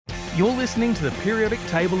You're listening to the Periodic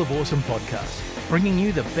Table of Awesome podcast, bringing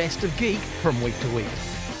you the best of geek from week to week.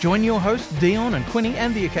 Join your hosts Dion and Quinny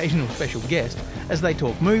and the occasional special guest as they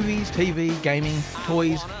talk movies, TV, gaming,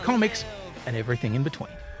 toys, comics, and everything in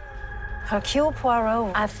between. Hercule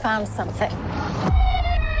Poirot, I've found something.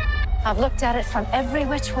 I've looked at it from every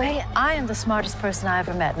which way. I am the smartest person I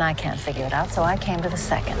ever met, and I can't figure it out, so I came to the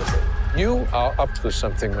second. You are up to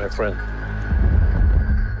something, my friend.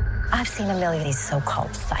 I've seen a million of these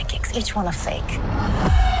so-called psychics, each one a fake.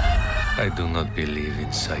 I do not believe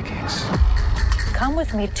in psychics. Come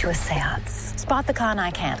with me to a seance. Spot the con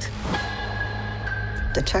I can't.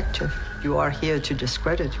 Detective, you are here to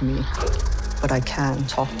discredit me, but I can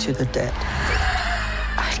talk to the dead.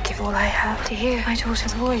 I'd give all I have to hear my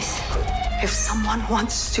daughter's voice. If someone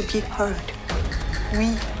wants to be heard,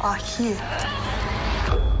 we are here.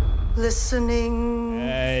 Listening.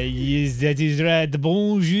 Yes, that is right.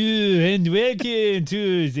 Bonjour and welcome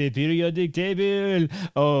to the periodic table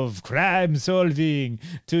of crime solving.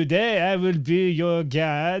 Today I will be your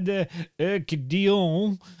guide,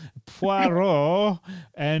 Dion Poirot,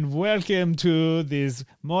 and welcome to this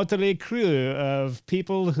motley crew of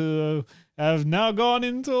people who have now gone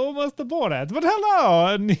into almost the Borat. But hello,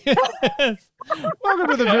 and yes, welcome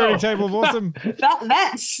to the periodic table of awesome.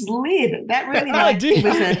 That slid. That really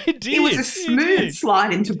it was a smooth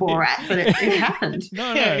slide into Borat, but it happened.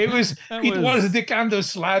 It was the kind of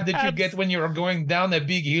slide that you get when you're going down a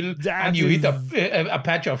big hill and you hit a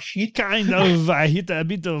patch of shit. Kind of. I hit a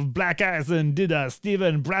bit of black ice and did a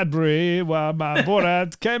Stephen Bradbury while my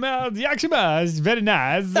Borat came out. Yakshima is very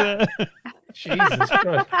nice. Jesus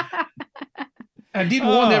Christ. I did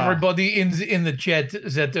warn everybody in the chat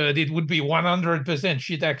that it would be 100%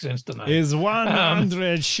 shit accents tonight. Is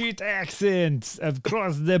 100 shit accents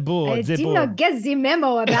across the board. I did not get the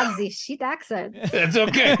memo about the shit accent. That's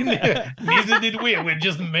okay. Neither did we. We're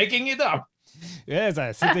just making it up. Yes,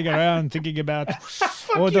 I'm sitting around thinking about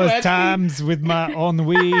all those times with my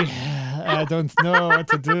ennui. I don't know what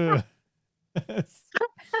to do.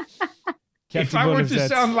 If I were to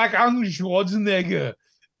sound like Arnold Schwarzenegger,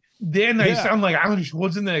 then I sound like Arnold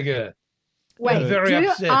Schwarzenegger. Wait, very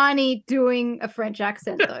upset. Arnie doing a French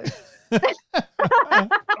accent, though?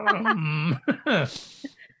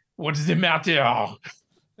 What's the matter?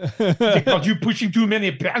 Because you're pushing too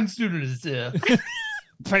many pencils.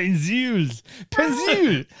 Pencils.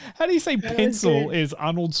 How do you say pencil is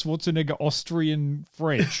Arnold Schwarzenegger Austrian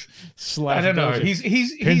French? I don't know. Belgian.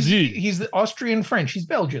 He's the Austrian French. He's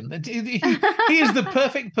Belgian. He is the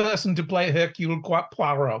perfect person to play Hercule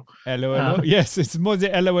Poirot. Hello. Yes, it's more the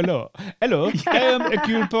hello. Hello, I am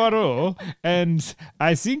Hercule Poirot, and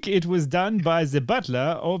I think it was done by the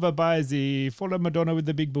butler over by the Fuller Madonna with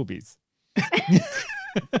the big boobies.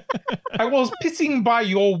 I was pissing by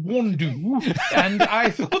your window, and I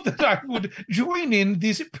thought that I would join in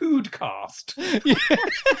this podcast.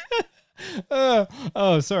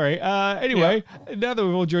 Sorry. Anyway, now that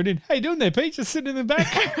we've all joined in, how you doing there, Pete? Just sitting in the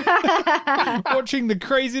back, watching the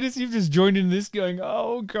craziness. You've just joined in this, going,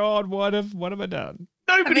 "Oh God, what have I done?"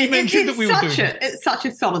 Nobody mentioned that we were doing it. It's such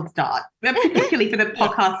a solid start, particularly for the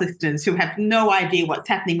podcast listeners who have no idea what's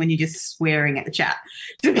happening when you're just swearing at the chat.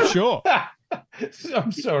 Sure.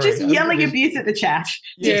 I'm sorry. Just yelling abuse at the chat.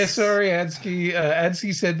 Yeah, sorry, Adsky.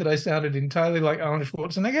 Adsky said that I sounded entirely like Arnold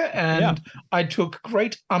Schwarzenegger, and I took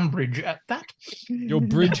great umbrage at that. Your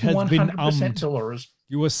bridge has been 100% Dolores.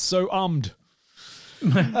 You were so ummed.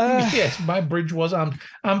 Yes, my bridge was ummed.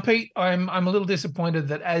 Pete, I'm a little disappointed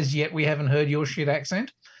that as yet we haven't heard your shit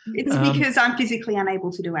accent. It's because I'm physically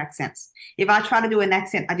unable to do accents. If I try to do an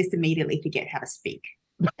accent, I just immediately forget how to speak.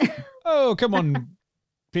 Oh, come on.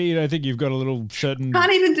 Pete, I think you've got a little certain...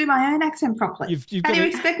 Can't even do my own accent properly. How do you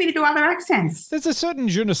expect me to do other accents? There's a certain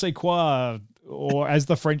je ne sais quoi, or as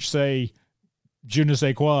the French say, je ne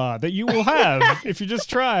sais quoi, that you will have if you just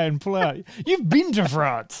try and pull out. You've been to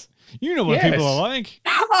France. You know what people are like.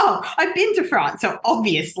 Oh, I've been to France, so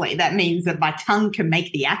obviously that means that my tongue can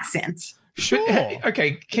make the accent. Sure.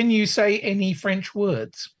 Okay, can you say any French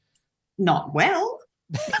words? Not well.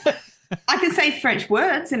 I can say French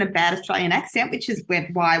words in a bad Australian accent, which is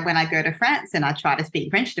why when I go to France and I try to speak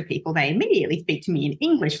French to people, they immediately speak to me in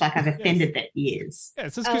English like I've offended their ears. Yeah,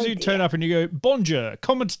 it's just because you turn up and you go, bonjour,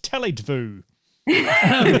 comment tellez-vous.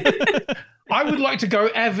 I would like to go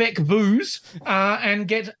avec vous and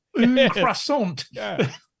get une croissant. Yeah.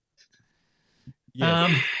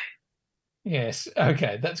 Yes. Yes.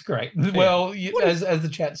 Okay, that's great. Well, as the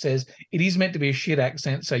chat says, it is meant to be a shit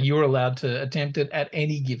accent, so you're allowed to attempt it at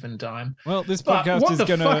any given time. Well, this But podcast what is the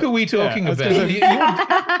gonna. fuck are we talking I was about? gonna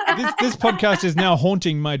say, this podcast is now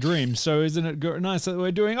haunting my dreams. So isn't it nice that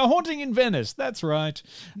we're doing a haunting in Venice? That's right.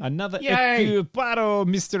 Another Yay. Equiparo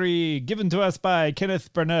mystery given to us by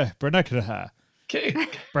Kenneth Branagh.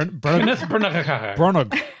 Kenneth Branagh.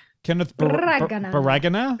 Branagh. Kenneth Branagh.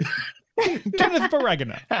 Baragana? Kenneth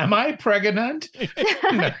Baragana. Am I pregnant?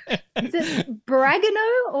 No. Is it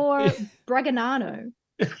Bragano or Braganano?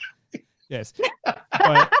 Yes.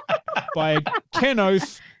 By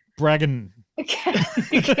Kenneth Bragan.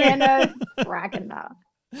 Kenneth Bragana.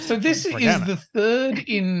 So this is the third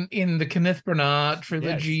in the Kenneth Branagh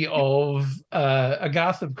trilogy of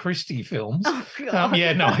Agatha Christie films. Oh, God.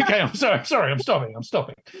 Okay, I'm sorry, I'm stopping.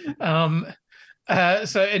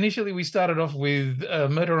 So initially we started off with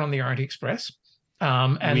Murder on the Orient Express,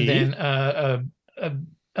 and then a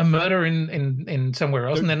murder in somewhere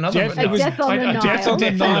else, and then another Death on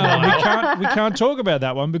the Nile. We can't talk about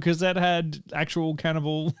that one because that had actual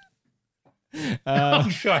cannibal.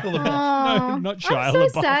 Shia LaBeouf. No, not Shia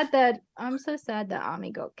LaBeouf. I'm so sad that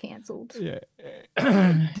Army got cancelled. Yeah.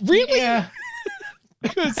 Really? Yeah.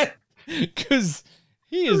 Because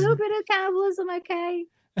he A is. little bit of cannibalism, okay?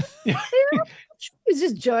 He was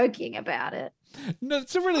just joking about it. No,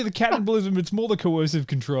 it's not really the cannibalism. It's more the coercive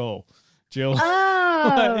control, Jill.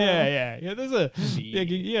 Oh. yeah. There's a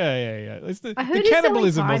yeah. It's the heard he's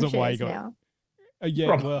cannibalism selling wasn't why you timeshares got. now.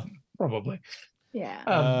 Yeah, Probably.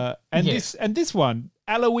 Yeah. This one,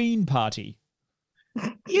 Halloween Party.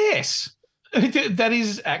 Yes. That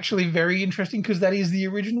is actually very interesting because that is the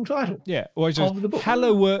original title. Yeah, or it's of the book.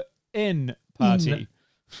 Halloween Party.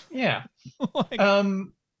 Yeah. Like-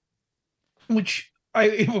 Which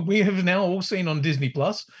we have now all seen on Disney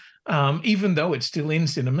Plus, even though it's still in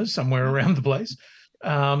cinemas somewhere around the place.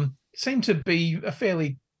 Seemed to be a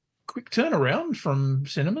fairly quick turnaround from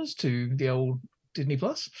cinemas to the old Disney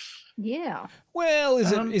Plus. Yeah. Well,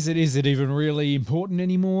 is it even really important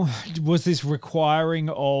anymore? Was this requiring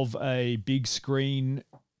of a big screen?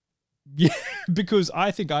 Yeah, because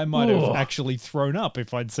I think I might have actually thrown up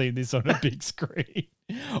if I'd seen this on a big screen.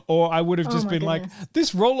 Or I would have just been like,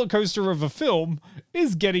 this roller coaster of a film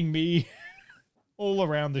is getting me all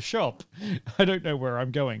around the shop. I don't know where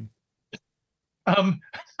I'm going.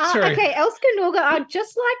 Sorry. Okay, Elskanurga, I'd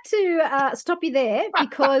just like to stop you there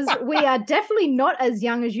because we are definitely not as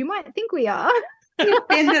young as you might think we are.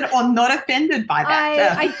 Offended or not offended by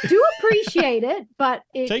that? I do appreciate it, but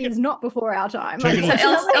it is not before our time. So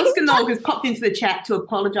Elskanurga has popped into the chat to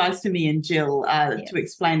apologise to me and Jill to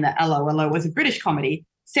explain that LOLO was a British comedy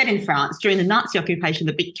set in France during the Nazi occupation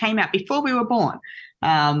that came out before we were born.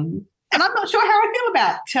 And I'm not sure how I feel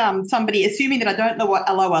about somebody assuming that I don't know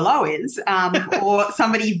what LOLO is, or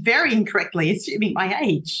somebody very incorrectly assuming my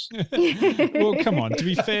age. Well, come on. To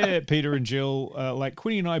be fair, Peter and Jill, like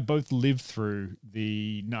Quinny and I both lived through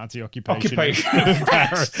the Nazi occupation of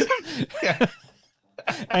Paris. Yeah.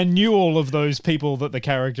 And knew all of those people that the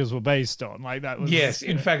characters were based on. Like that was. Yes,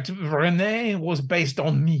 in fact, René was based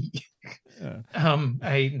on me.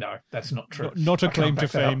 No, that's not true. Not a claim to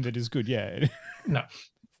fame that is good. Yeah. No.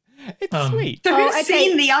 It's sweet. So who's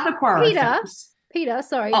seen the other Poirot films? Peter,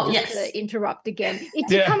 sorry, just to interrupt again. It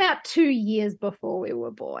did come out 2 years before we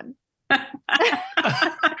were born.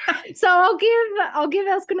 So I'll give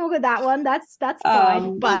Elskanurga that one. That's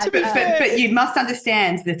fine. But you must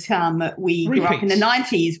understand that we grew up in the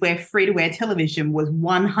 90s where free-to-air television was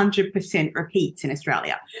 100% repeats in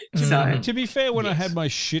Australia. So to be fair, when I had my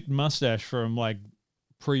shit mustache from like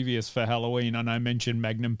previous for Halloween and I mentioned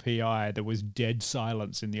Magnum PI, there was dead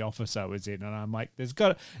silence in the office I was in, and I'm like, there's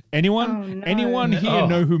got anyone here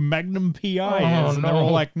know who Magnum PI is? And they're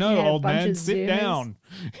all like, no, old man, sit down.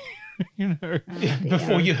 You know,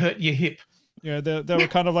 before you hurt your hip. Yeah, they were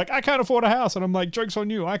kind of like, I can't afford a house, and I'm like, joke's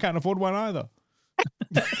on you, I can't afford one either.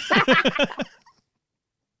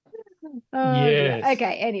 Yes.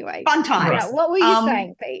 Okay, anyway. Fun times. Right, what were you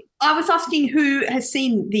saying, Pete? I was asking who has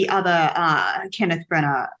seen the other Kenneth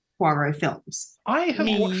Branagh Poirot films. I have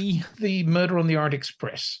watched the Murder on the Orient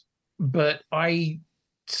Express, but I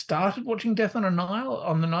started watching Death on the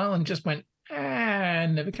Nile and just went,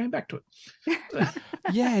 and never came back to it.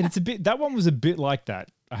 Yeah, and that one was a bit like that,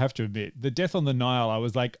 I have to admit. The Death on the Nile, I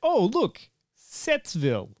was like, oh, look,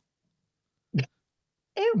 Setsville.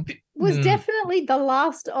 It was definitely the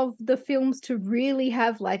last of the films to really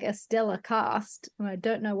have like a stellar cast. And I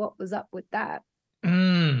don't know what was up with that.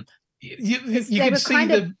 You they can were see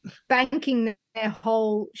kind of banking their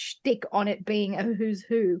whole shtick on it being a who's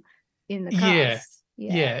who in the cast.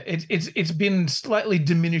 Yeah, it's been slightly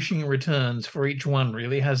diminishing returns for each one,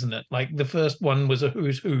 really, hasn't it? Like the first one was a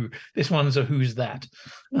who's who. This one's a who's that.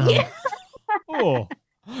 Yeah. Oh.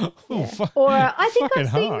 Or I think fucking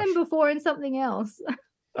I've seen harsh. them before in something else.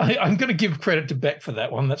 I'm going to give credit to Beck for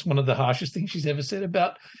that one. That's one of the harshest things she's ever said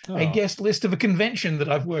about a guest list of a convention that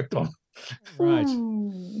I've worked on. Right.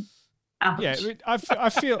 Ouch. Yeah, I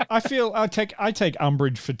feel I take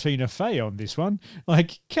umbrage for Tina Fey on this one.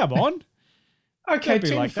 Like, come on. Okay, Don't be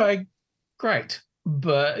Tina like that. Fey, great.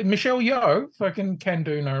 But Michelle Yeoh fucking can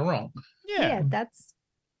do no wrong. Yeah, that's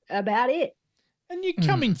about it. And you're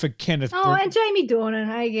coming for Kenneth. Oh, and Jamie Dornan,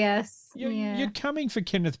 I guess. You're coming for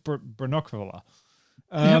Kenneth Branagh.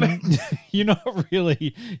 You're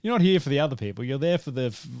not here for the other people. You're there for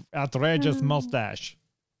the outrageous mustache.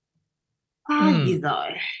 Is though.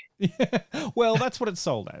 Well, that's what it's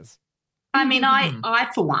sold as. I mean, I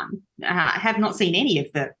for one, have not seen any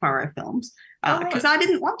of the Poirot films because I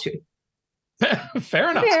didn't want to.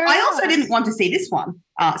 Fair enough. I also didn't want to see this one,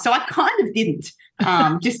 so I kind of didn't,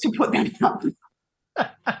 just to put that up.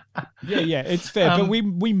 Yeah, it's fair. But we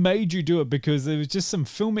made you do it because there was just some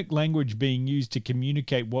filmic language being used to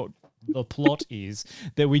communicate what the plot is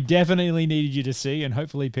that we definitely needed you to see, and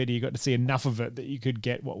hopefully, Peter, you got to see enough of it that you could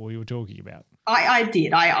get what we were talking about. I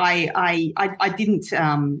did. I didn't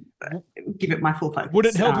give it my full focus. Would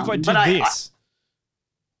it help if I did this?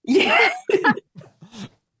 Yeah.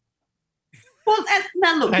 Well,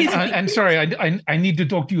 now look. And sorry, I need to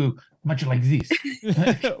talk to you much like this.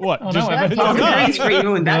 What? Oh, Just- no, I've Oh, very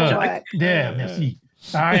screaming that joke. There, merci.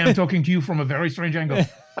 I am talking to you from a very strange angle. What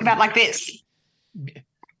about like this?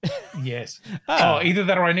 Yes. Oh, either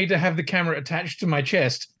that or I need to have the camera attached to my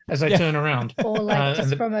chest as I turn around. Or like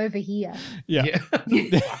just from over here. Yeah.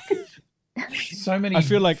 So many. I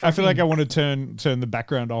feel like I want to turn the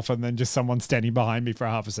background off and then just someone standing behind me for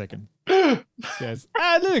half a second. Yes.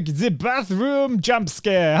 Look, the bathroom jump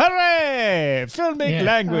scare. Hooray! Filmic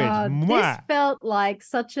language. This felt like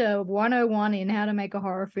such a 101 in how to make a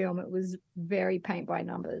horror film. It was very paint by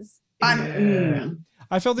numbers. I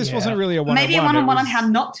felt this wasn't really a 101. Maybe a 101 on how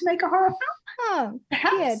not to make a horror film? Oh,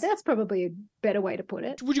 Perhaps. yeah, that's probably a better way to put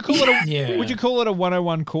it. Would you call it Would you call it a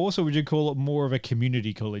 101 course, or would you call it more of a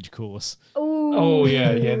community college course? Oh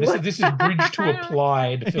yeah. This is bridge to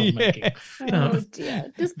applied filmmaking. Oh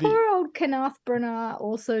dear. Does poor old Kenneth Branagh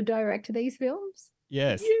also direct these films?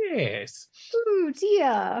 Yes. Yes. Oh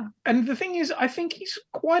dear. And the thing is, I think he's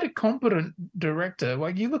quite a competent director.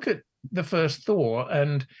 Like you look at the first Thor,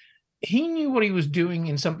 and he knew what he was doing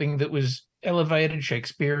in something that was elevated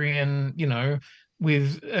Shakespearean,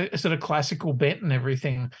 with a sort of classical bent and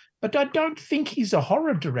everything. But I don't think he's a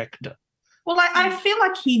horror director. Well, I feel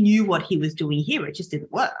like he knew what he was doing here. It just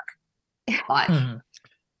didn't work. Like,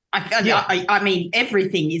 I mean,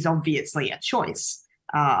 everything is obviously a choice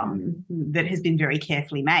that has been very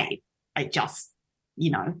carefully made. It just,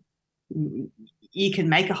 you can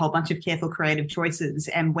make a whole bunch of careful creative choices,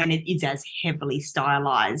 and when it is as heavily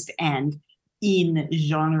stylized and in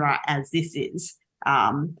genre as this is,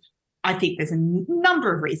 I think there's a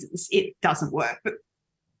number of reasons it doesn't work. But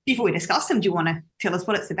before we discuss them, do you want to tell us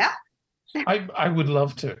what it's about? I would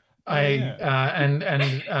love to.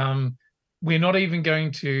 We're not even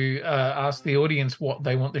going to ask the audience what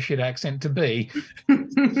they want the shit accent to be.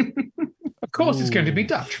 Of course, it's going to be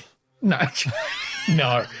Dutch. No,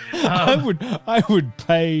 no. I would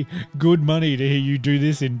pay good money to hear you do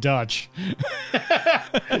this in Dutch.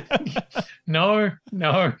 No,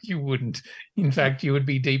 you wouldn't. In fact, you would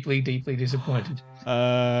be deeply, deeply disappointed.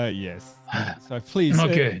 Yes. So please.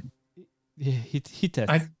 Okay. Hit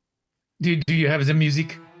us. Do you have the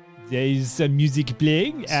music? There is some music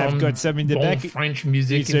playing. I've got some in the bon back. French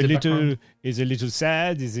music. It's a little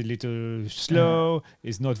sad. It's a little slow.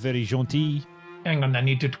 It's not very gentil. Hang on, I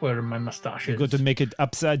need to twirl my mustache. You got to make it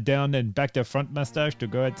upside down and back the front mustache to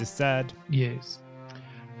go at the side. Yes.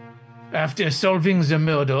 After solving the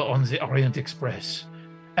murder on the Orient Express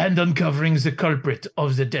and uncovering the culprit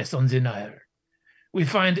of the death on the Nile, we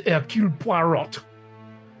find Hercule Poirot,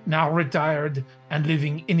 now retired and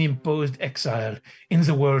living in imposed exile in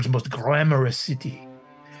the world's most glamorous city,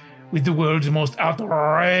 with the world's most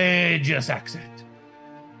outrageous accent.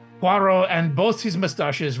 Poirot and both his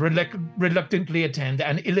mustaches reluctantly attend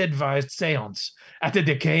an ill-advised seance at a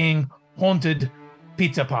decaying, haunted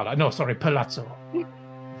palazzo.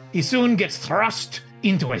 He soon gets thrust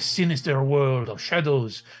into a sinister world of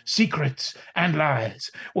shadows, secrets, and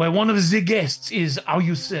lies, where one of the guests is, how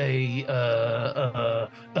you say,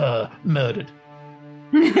 murdered.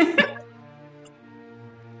 I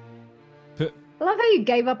love how you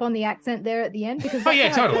gave up on the accent there at the end, because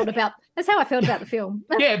that's how I thought about That's how I felt about the film.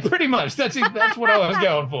 Yeah, pretty much. That's it. That's what I was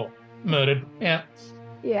going for. Murdered. Yeah.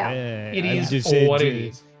 Yeah. It I is just or said, what it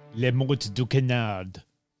is. Le mort du canard.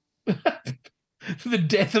 The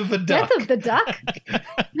death of the duck. Death of the duck.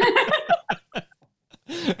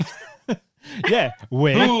 Yeah.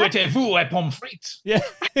 Where? Vous êtes-vous à pommes frites? Yeah.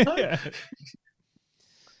 Yeah.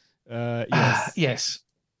 Yes. Yes.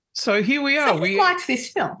 So here we are. So who likes this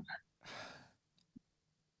film?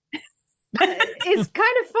 It's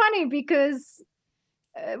kind of funny because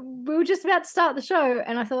we were just about to start the show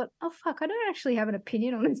and I thought, oh, fuck, I don't actually have an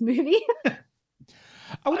opinion on this movie.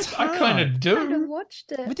 Oh, it's I kind of do. I kind of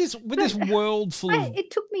watched it. With this world full of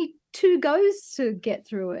It took me 2 goes to get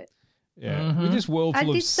through it. with this world I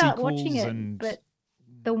full did of start sequels watching it, and but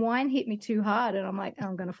the wine hit me too hard and I'm like,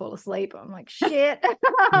 I'm going to fall asleep. I'm like, shit.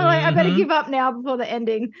 I'm like, I better give up now before the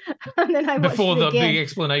ending. And then I watched Before it the again. big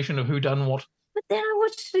explanation of who done what. But then I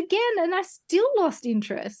watched it again and I still lost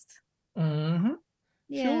interest. Mm-hmm.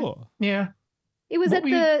 Yeah. sure. Yeah. It was What at were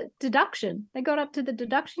you- the deduction. They got up to the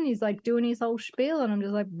deduction. He's like doing his whole spiel, and I'm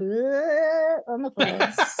just like, "Bleh," on the phone.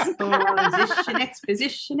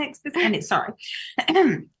 Exposition. And it's sorry.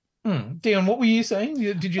 Dion, what were you saying?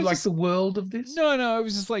 Did you I like just- the world of this? No, it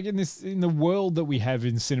was just like in the world that we have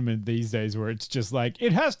in cinema these days, where it's just like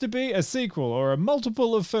it has to be a sequel or a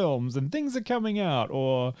multiple of films, and things are coming out,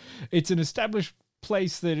 or it's an established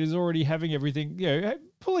place that is already having everything. You know,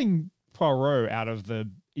 pulling Poirot out of the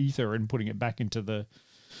ether and putting it back into the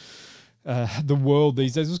world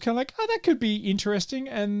these days was kind of like, oh, that could be interesting.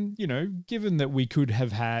 And you know, given that we could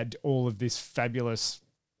have had all of this fabulous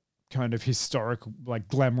kind of historic, like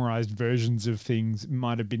glamorized versions of things,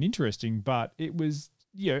 might have been interesting, but it was,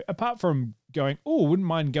 you know, apart from going, oh, wouldn't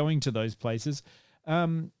mind going to those places,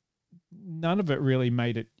 none of it really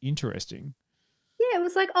made it interesting. Yeah, it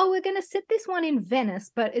was like, oh, we're going to set this one in Venice,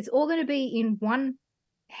 but it's all going to be in one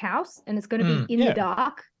house, and it's going to be in the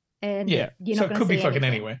dark, and Yeah. you're So not it going could to be see fucking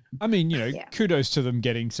anything. anywhere. I mean, you know, Yeah. kudos to them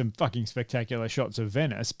getting some fucking spectacular shots of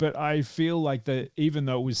Venice, but I feel like that even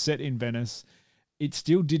though it was set in Venice, it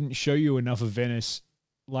still didn't show you enough of Venice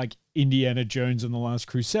like Indiana Jones and the Last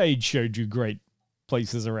Crusade showed you great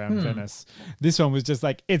places around Venice. This one was just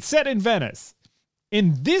like, it's set in Venice,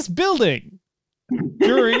 in this building,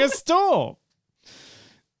 during a storm.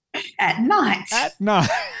 At night. At night.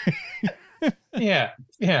 Yeah.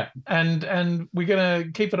 And we're going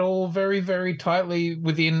to keep it all very, very tightly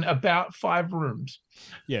within about 5 rooms.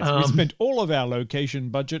 Yes, we spent all of our location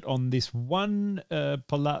budget on this one a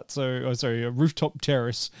rooftop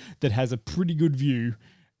terrace that has a pretty good view,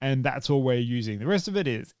 and that's all we're using. The rest of it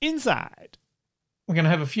is inside. We're going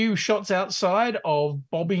to have a few shots outside of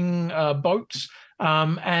bobbing boats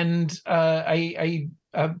and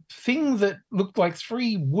a thing that looked like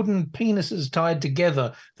 3 wooden penises tied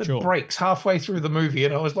together that Sure. breaks halfway through the movie.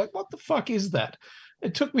 And I was like, what the fuck is that?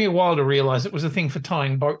 It took me a while to realize it was a thing for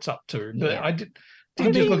tying boats up to. But Yeah. I did I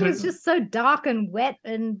just think look it at was it. just so dark and wet,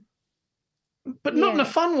 and But not in a Yeah.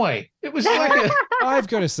 fun way. It was like I've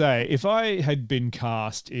got to say, if I had been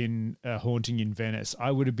cast in A Haunting in Venice,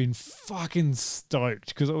 I would have been fucking stoked,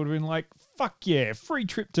 because I would have been like, fuck yeah, free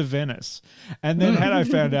trip to Venice. And then had I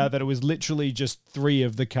found out that it was literally just 3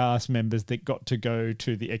 of the cast members that got to go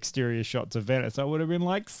to the exterior shots of Venice, I would have been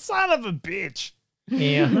like, son of a bitch.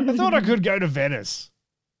 yeah. I thought I could go to Venice.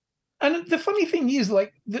 And the funny thing is,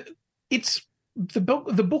 like, it's the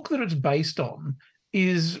book that it's based on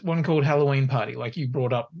is one called Halloween Party, like you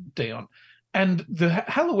brought up, Dion. And the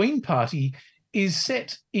Halloween Party is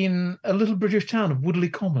set in a little British town of Woodley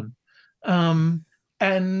Common.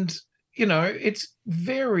 And, you know, it's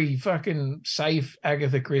very fucking safe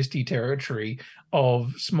Agatha Christie territory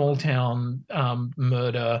of small town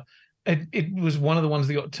murder. It was one of the ones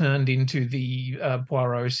that got turned into the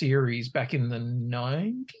Poirot series back in the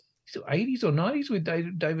 90s, or 80s or 90s with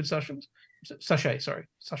David Suchet,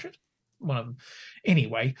 one of them.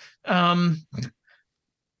 Anyway,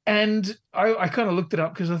 and I kind of looked it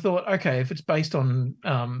up because I thought, okay, if it's based on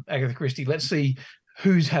Agatha Christie, let's see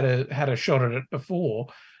who's had a shot at it before.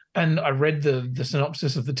 And I read the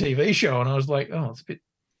synopsis of the TV show, and I was like, oh, it's a bit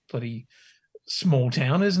bloody small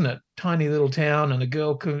town, isn't it? Tiny little town, and a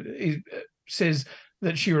girl says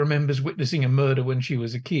that she remembers witnessing a murder when she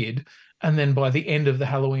was a kid, and then by the end of the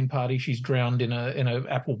Halloween party, she's drowned in a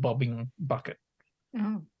apple bobbing bucket.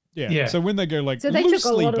 oh. Yeah. So when they go like, So they took a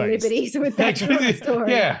loosely lot of based, liberties with that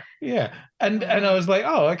story. Yeah. And I was like,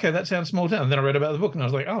 oh, okay, that sounds small town. And then I read about the book, and I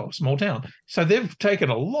was like, oh, small town. So they've taken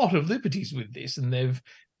a lot of liberties with this, and they've,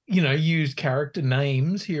 you know, used character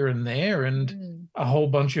names here and there, and a whole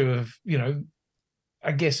bunch of, you know,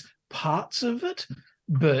 I guess parts of it.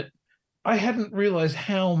 But I hadn't realized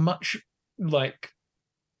how much, like,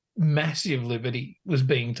 massive liberty was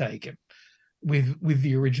being taken with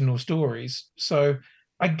the original stories. So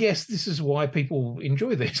I guess this is why people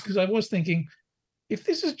enjoy this, because I was thinking, if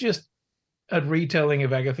this is just a retelling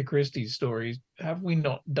of Agatha Christie's stories, have we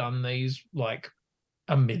not done these like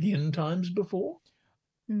a million times before?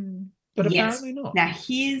 But apparently not. Now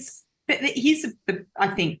here's the I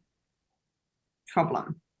think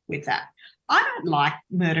problem with that. I don't like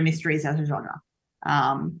murder mysteries as a genre.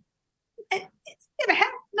 It's never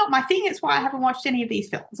not my thing. It's why I haven't watched any of these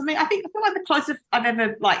films. I mean, I feel like the closest I've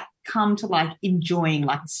ever like come to like enjoying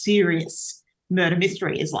like a serious murder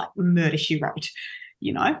mystery is like Murder, She Wrote.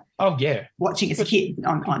 You know? Oh yeah. Watching as a kid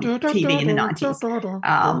on TV in the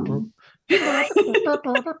 90s.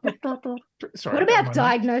 Sorry, what about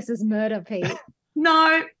Diagnosis Murder, Pete?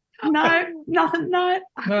 No, nothing. No,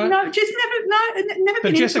 just never. But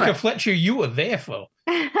been Jessica into it. Fletcher, you were there for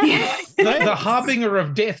the harbinger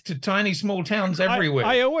of death to tiny small towns everywhere.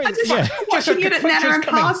 I always watching it at Nana and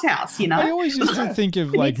Pa's house. You know, I always used to think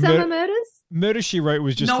of like Murders. Murder, She Wrote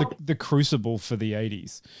was just the crucible for the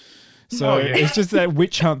 80s. So it's just that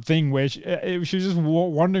witch hunt thing where she was just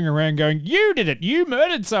wandering around going, "You did it! You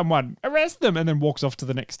murdered someone! Arrest them!" And then walks off to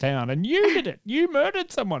the next town. And you did it! You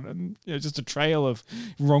murdered someone! And just a trail of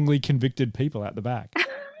wrongly convicted people out the back.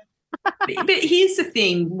 But here's the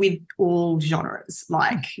thing with all genres,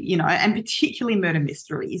 like, you know, and particularly murder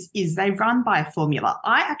mysteries, is they run by a formula.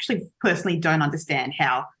 I actually personally don't understand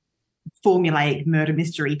how formulaic murder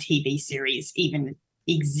mystery TV series even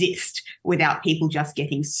exist without people just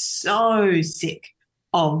getting so sick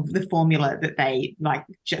of the formula that they like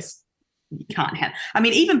just can't have. I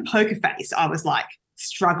mean, even Poker Face, I was like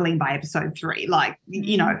struggling by episode 3, like,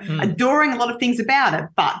 you know, adoring a lot of things about it,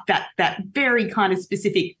 but that very kind of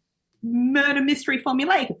specific murder mystery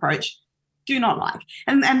formulaic approach, do not like.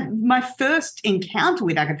 And my first encounter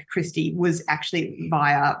with Agatha Christie was actually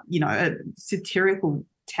via, you know, a satirical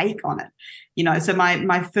take on it, you know. So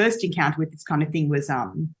my first encounter with this kind of thing was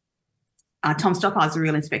Tom Stoppard's The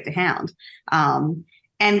Real Inspector Hound,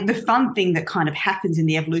 and the fun thing that kind of happens in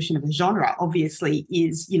the evolution of a genre, obviously,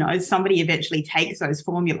 is, you know, somebody eventually takes those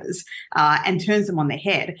formulas and turns them on their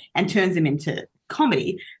head and turns them into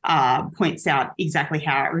comedy, points out exactly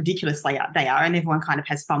how ridiculous they are, and everyone kind of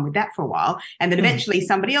has fun with that for a while, and then eventually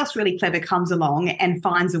somebody else really clever comes along and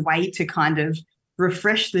finds a way to kind of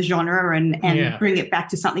refresh the genre and bring it back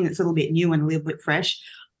to something that's a little bit new and a little bit fresh.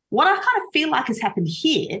 What I kind of feel like has happened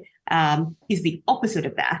here is the opposite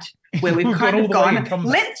of that, where we've kind of gone,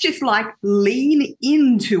 let's just like lean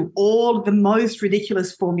into all the most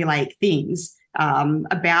ridiculous formulaic things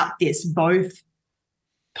about this, both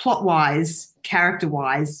plot-wise,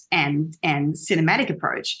 character-wise, and cinematic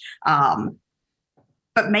approach,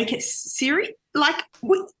 but make it serious. Like,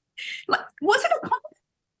 was it a comedy?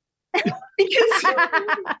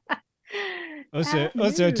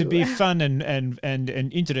 Also to be fun and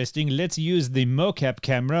interesting, let's use the mocap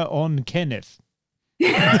camera on Kenneth.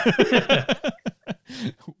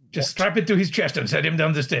 Just strap it to his chest and set him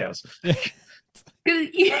down the stairs.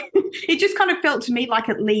 It just kind of felt to me like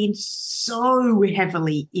it leaned so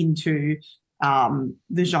heavily into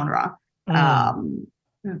the genre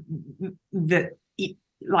that it,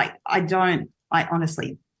 like, I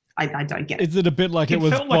honestly don't get it. Is it a bit like it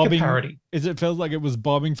was felt bobbing? like a parody. It felt like it was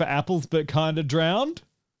bobbing for apples, but kind of drowned?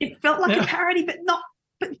 It felt like a parody, but not.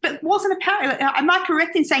 But wasn't a parody. Am I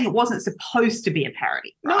correct in saying it wasn't supposed to be a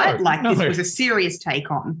parody? Right? This was a serious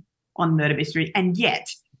take on murder mystery, and yet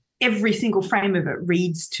every single frame of it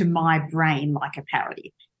reads to my brain like a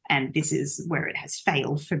parody. And this is where it has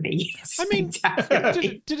failed for me. I mean,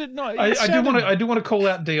 did it not? I do want to call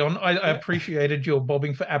out Dion. I appreciated your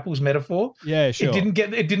bobbing for apples metaphor. Yeah, sure. It didn't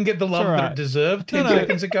get the love that it deserved 10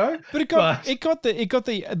 seconds ago. But it got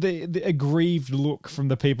the aggrieved look from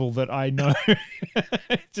the people that I know.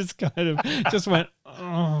 just went.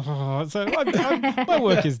 Oh, so my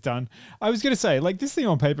work is done. I was going to say, like, this thing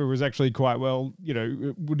on paper was actually quite well, you know,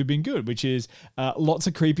 it would have been good, which is lots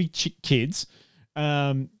of creepy kids.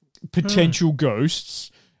 Potential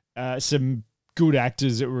ghosts, some good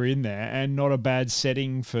actors that were in there, and not a bad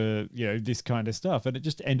setting for, you know, this kind of stuff. And it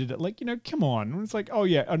just ended at like, you know, come on. And it's like, oh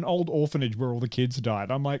yeah, an old orphanage where all the kids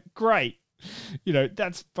died. I'm like, great. You know,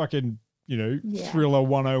 that's fucking, you know, Thriller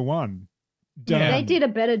 101. Done. They did a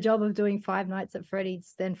better job of doing Five Nights at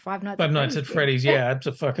Freddy's than Five Nights at Freddy's. Yeah,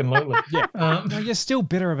 absolutely. Yeah. No, you're still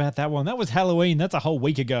bitter about that one. That was Halloween. That's a whole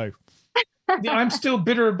week ago. Yeah, I'm still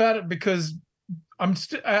bitter about it because I'm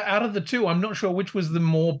out of the two, I'm not sure which was the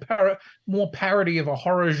more parody of a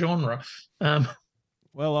horror genre.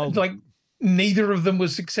 neither of them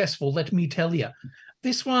was successful, let me tell you.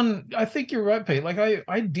 This one, I think you're right, Pete. Like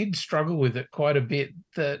I did struggle with it quite a bit.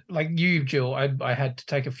 That, like you, Jill, I had to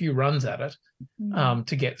take a few runs at it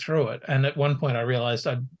to get through it. And at one point I realized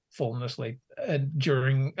I'd fallen asleep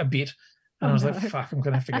during a bit. And I was like, fuck, I'm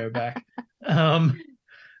going to have to go back.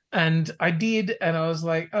 And I did. And I was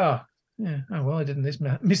like, oh, yeah, oh, well, I didn't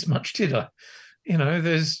miss much, did I? You know,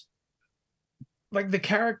 there's like the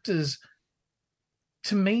characters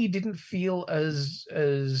to me didn't feel as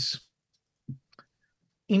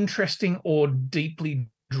interesting or deeply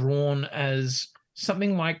drawn as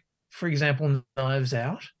something like, for example, Knives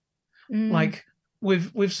Out. Like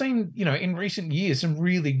we've seen, you know, in recent years some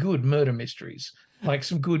really good murder mysteries, like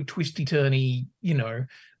some good twisty turny, you know,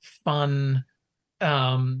 fun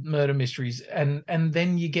murder mysteries, and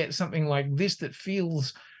then you get something like this that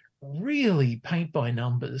feels really paint by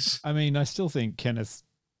numbers. I mean, I still think Kenneth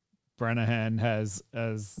Branagh has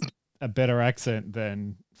as a better accent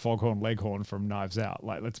than Foghorn Leghorn from Knives Out.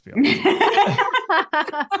 Like, let's be honest.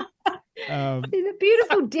 The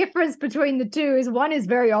beautiful difference between the two is one is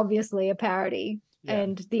very obviously a parody,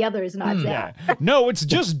 and the other is Knives Out. No, it's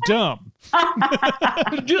just dumb.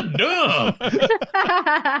 Just dumb.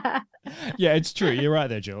 Yeah, it's true. You're right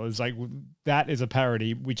there, Jill. It's like that is a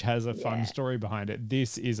parody which has a fun story behind it.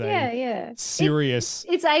 This is a serious.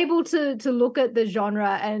 It's able to look at the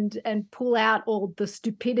genre and pull out all the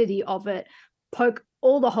stupidity of it, poke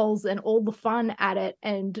all the holes and all the fun at it,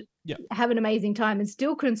 and have an amazing time, and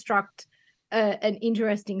still construct an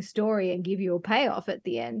interesting story and give you a payoff at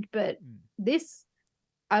the end. But this,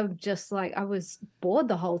 I'm just like, I was bored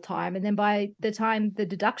the whole time. And then by the time the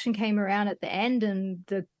deduction came around at the end and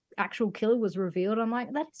the actual killer was revealed, I'm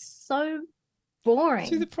like, that's so boring.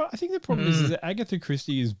 See, I think the problem is that Agatha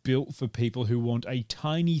Christie is built for people who want a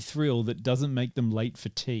tiny thrill that doesn't make them late for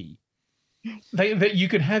tea. That you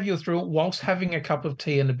could have your thrill whilst having a cup of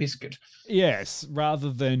tea and a biscuit. Yes, rather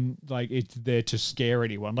than like it's there to scare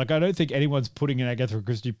anyone. Like, I don't think anyone's putting an Agatha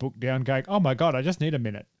Christie book down going, oh my God, I just need a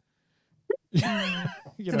minute. So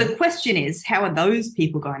the question is, how are those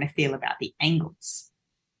people going to feel about the angles?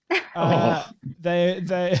 They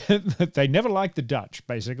never liked the Dutch,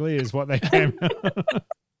 basically, is what they came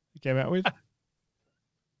out with.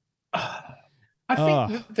 I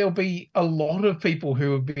think that there'll be a lot of people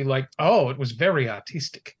who would be like, oh, it was very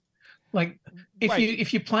artistic. Like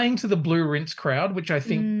if you're playing to the Blue Rinse crowd, which I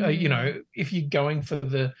think, you know, if you're going for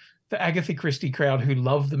the Agatha Christie crowd who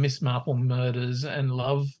love the Miss Marple murders and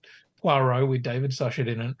love Poirot with David Suchet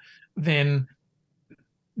in it, then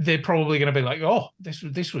they're probably going to be like, oh, this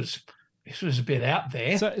was a bit out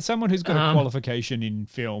there. So someone who's got a qualification in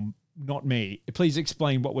film, not me, please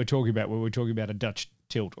explain what we're talking about when we're talking about a Dutch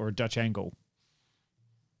tilt or a Dutch angle.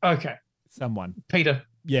 Okay. Someone. Peter.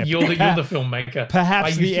 Yeah. You're the filmmaker.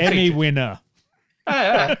 Perhaps the Emmy winner.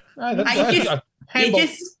 You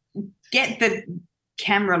just get the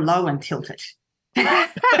camera low and tilt it.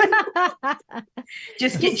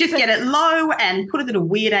 just get it low and put it at a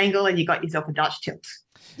weird angle, and you got yourself a Dutch tilt.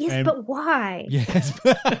 Yes, but why? Yes,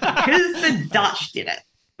 because the Dutch did it.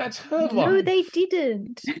 That's her line. No, they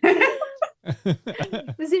didn't.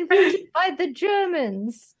 It was invented by the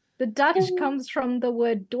Germans. The Dutch comes from the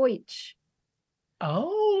word Deutsch.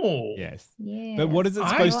 Oh, yes. Yeah. But what is it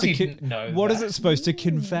supposed to? What is it supposed to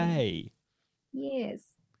convey? Yes.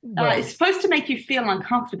 It's supposed to make you feel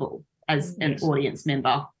uncomfortable as an audience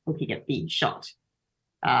member looking at the shot.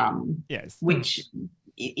 Yes. Which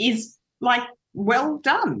is like well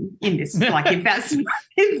done in this. Like if that's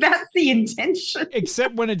the intention.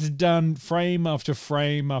 Except when it's done frame after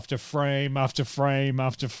frame after frame after frame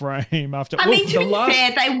after frame after. I mean, to be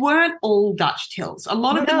fair, they weren't all Dutch tilts. A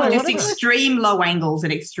lot of them were just extreme low angles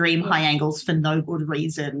and extreme high angles for no good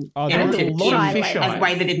reason. There were a lot of a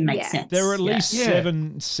way that didn't make sense. There were at least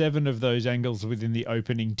seven of those angles within the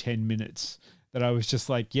opening 10 minutes that I was just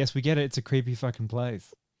like, yes, we get it. It's a creepy fucking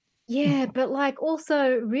place. Yeah, but like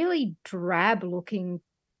also really drab looking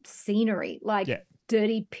scenery, like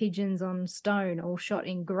dirty pigeons on stone all shot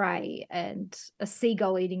in grey and a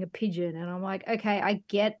seagull eating a pigeon. And I'm like, okay, I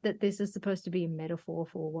get that this is supposed to be a metaphor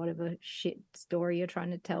for whatever shit story you're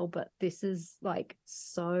trying to tell, but this is like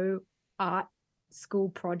so art school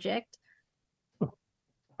project.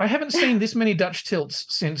 I haven't seen this many Dutch tilts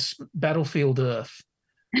since Battlefield Earth.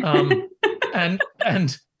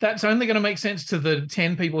 And that's only going to make sense to the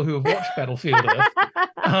 10 people who have watched Battlefield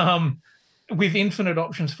Earth, with infinite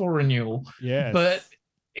options for renewal. Yes. But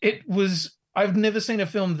I've never seen a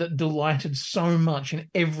film that delighted so much in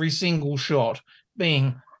every single shot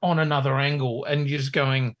being on another angle and just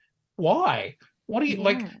going, why? What do you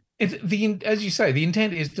like? As you say, the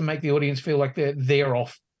intent is to make the audience feel like they're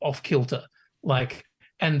off off kilter, like,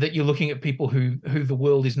 and that you're looking at people who the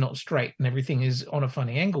world is not straight and everything is on a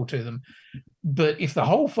funny angle to them. But if the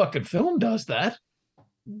whole fucking film does that,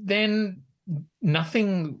 then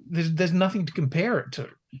there's nothing to compare it to.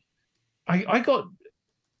 I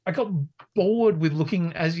got bored with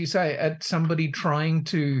looking, as you say, at somebody trying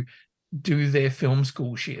to do their film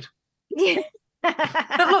school shit. Yeah.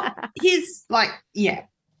 But look, here's like, yeah.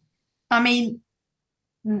 I mean,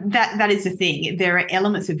 that is the thing. There are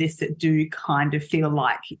elements of this that do kind of feel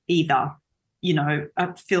like either, you know,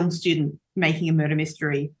 a film student making a murder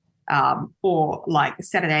mystery, or like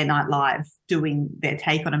Saturday Night Live doing their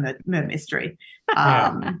take on a murder mystery.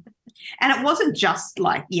 And it wasn't just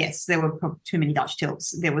like, yes, there were probably too many Dutch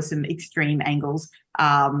tilts. There were some extreme angles.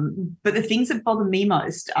 But the things that bother me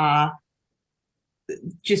most are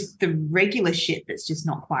just the regular shit that's just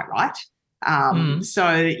not quite right.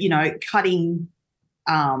 So, you know, cutting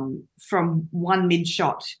from one mid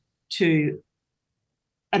shot to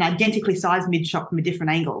an identically sized mid shot from a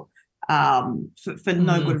different angle for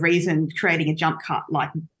no good reason, creating a jump cut.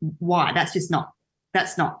 Like, why? That's not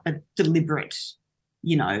a deliberate,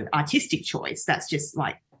 you know, artistic choice. That's just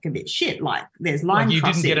like a bit shit. Like, there's line like you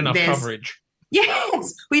crossing. didn't get enough coverage.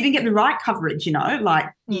 Yes, we didn't get the right coverage, you know, like,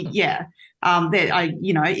 yeah.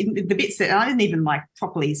 You know, the bits that I didn't even like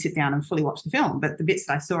properly sit down and fully watch the film, but the bits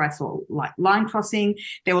that I saw like line crossing.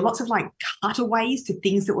 There were lots of like cutaways to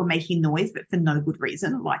things that were making noise, but for no good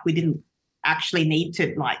reason. Like, we didn't actually need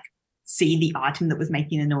to like see the item that was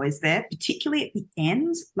making the noise there, particularly at the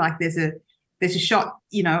end. Like, there's a shot,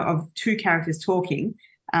 you know, of two characters talking,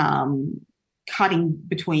 cutting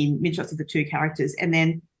between mid shots of the two characters, and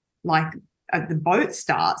then like the boat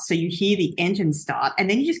starts, so you hear the engine start, and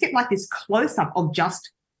then you just get like this close-up of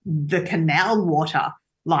just the canal water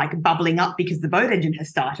like bubbling up because the boat engine has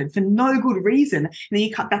started for no good reason. And then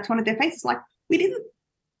you cut back to one of their faces, like, we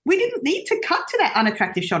didn't need to cut to that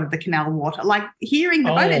unattractive shot of the canal water. Like, hearing the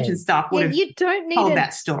boat engine stuff would have told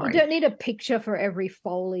that story. You don't need a picture for every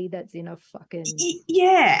Foley that's in a fucking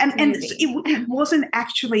and it wasn't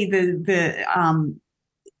actually the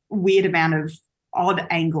weird amount of odd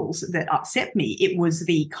angles that upset me. It was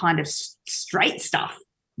the kind of straight stuff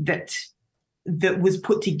that was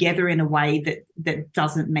put together in a way that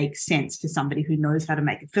doesn't make sense for somebody who knows how to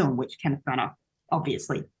make a film, which Kenneth Branagh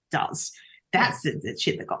obviously does. That's the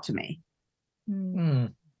shit that got to me.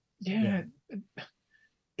 Yeah.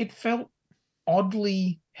 It felt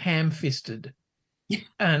oddly ham-fisted,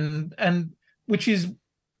 and which is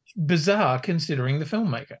bizarre considering the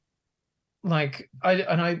filmmaker. Like,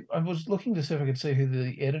 I was looking to see if I could see who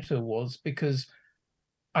the editor was, because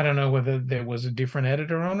I don't know whether there was a different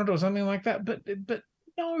editor on it or something like that, but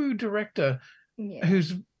no director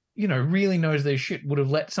who's, you know, really knows their shit would have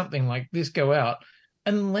let something like this go out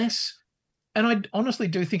unless, and I honestly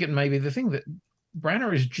do think it may be the thing that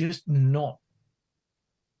Branagh is just not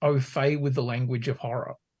au fait with the language of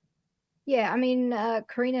horror. Yeah, I mean,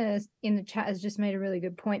 Karina in the chat has just made a really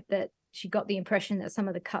good point that she got the impression that some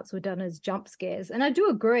of the cuts were done as jump scares. And I do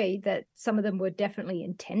agree that some of them were definitely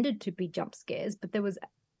intended to be jump scares, but there was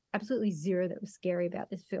absolutely zero that was scary about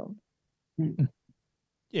this film.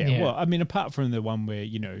 Yeah, well, I mean, apart from the one where,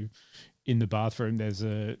 you know, in the bathroom there's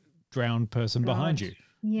a drowned person behind you.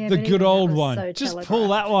 Yeah, the good old one. So just pull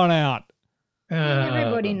that one out.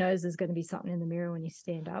 Everybody knows there's going to be something in the mirror when you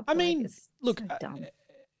stand up. I mean, look, so dumb.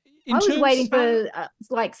 I was waiting for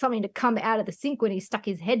like something to come out of the sink when he stuck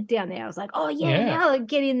his head down there. I was like, oh yeah. Now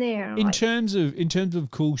get in there. In terms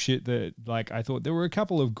of cool shit that, like, I thought there were a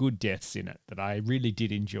couple of good deaths in it that I really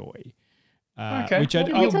did enjoy. Okay. Which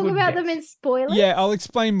Can you talk about them in spoilers? Yeah, I'll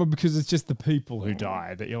explain more, because it's just the people who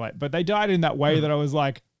die that you're like, but they died in that way that I was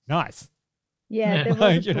like, nice. Yeah, there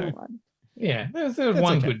was a cool one. Yeah, there's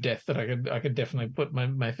one good death that I could definitely put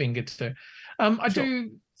my finger to. I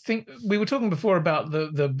do think we were talking before about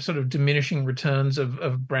the sort of diminishing returns of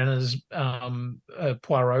Branagh's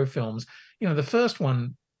Poirot films. You know, the first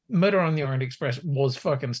one, Murder on the Orient Express, was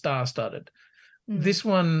fucking star-studded. This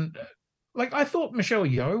one, like, I thought Michelle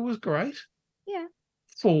Yeoh was great. Yeah.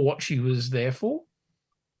 For what she was there for.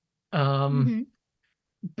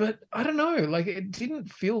 But I don't know, like, it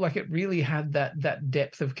didn't feel like it really had that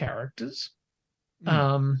depth of characters.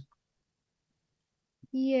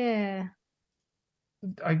 Yeah.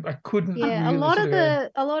 I couldn't. Yeah, really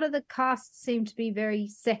a lot of the cast seemed to be very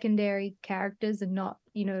secondary characters and not,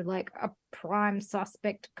 you know, like a prime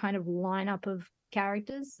suspect kind of lineup of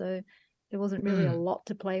characters. So there wasn't really a lot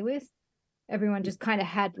to play with. Everyone just kind of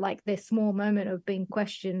had like their small moment of being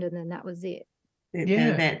questioned, and then that was it.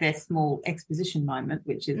 Their small exposition moment,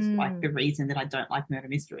 which is like the reason that I don't like murder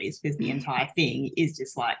mysteries, because the entire thing is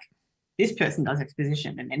just like this person does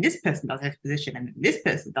exposition, and then this person does exposition, and then this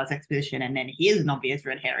person does exposition, and then here's an obvious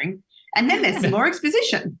red herring, and then there's some more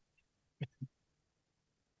exposition.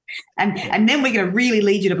 And then we're going to really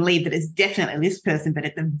lead you to believe that it's definitely this person, but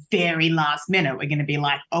at the very last minute, we're going to be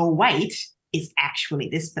like, oh, wait, it's actually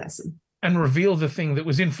this person. And reveal the thing that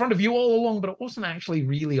was in front of you all along, but it wasn't actually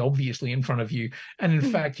really obviously in front of you. And in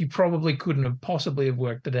fact, you probably couldn't have possibly have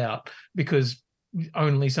worked it out because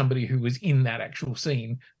only somebody who was in that actual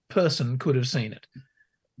person could have seen it.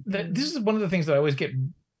 This is one of the things that I always get,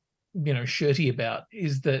 shirty about,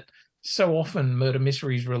 is that so often murder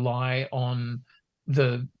mysteries rely on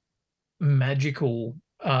the magical,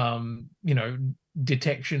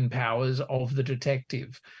 detection powers of the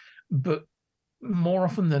detective. But more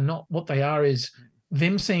often than not, what they are is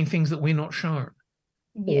them seeing things that we're not shown.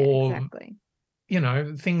 Yeah, or, exactly.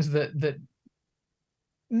 Things that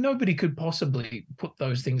nobody could possibly put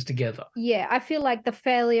those things together. Yeah, I feel like the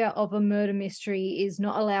failure of a murder mystery is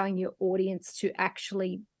not allowing your audience to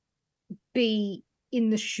actually be in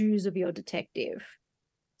the shoes of your detective.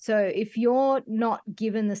 So if you're not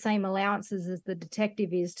given the same allowances as the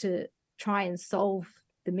detective is to try and solve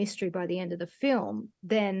the mystery by the end of the film,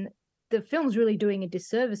 then the film's really doing a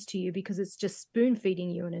disservice to you because it's just spoon-feeding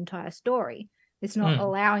you an entire story. It's not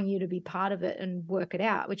allowing you to be part of it and work it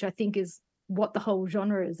out, which I think is what the whole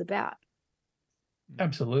genre is about.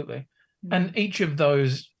 Absolutely. And each of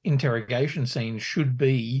those interrogation scenes should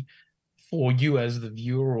be, for you as the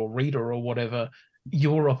viewer or reader or whatever,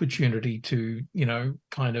 your opportunity to,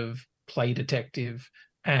 kind of play detective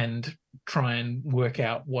and try and work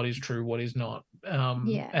out what is true, what is not,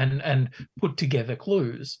 and put together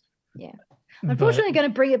clues. Yeah. Unfortunately, going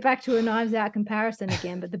to bring it back to a Knives Out comparison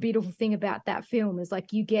again, but the beautiful thing about that film is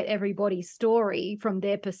like you get everybody's story from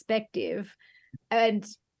their perspective and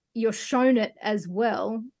you're shown it as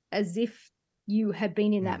well as if you had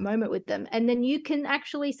been in that moment with them. And then you can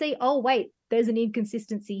actually see, oh, wait, there's an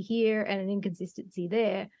inconsistency here and an inconsistency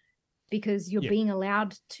there because you're being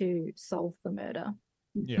allowed to solve the murder.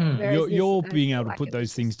 Yeah, you're being able to put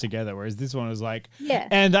those things together, whereas this one was like,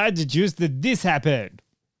 and I deduced that this happened.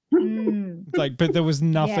 It's like, but there was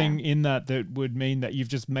nothing in that would mean that you've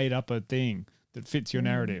just made up a thing that fits your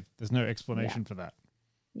narrative. There's no explanation for that.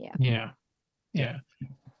 Yeah.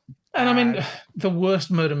 And I mean, the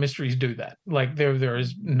worst murder mysteries do that. Like there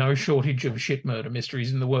is no shortage of shit murder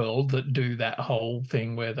mysteries in the world that do that whole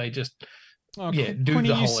thing where they just do Quinny,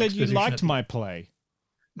 the whole you said you exposition liked my play.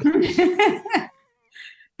 But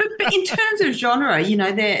in terms of genre,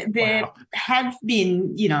 there have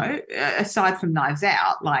been, aside from Knives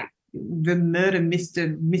Out, like the murder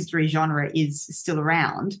mystery genre is still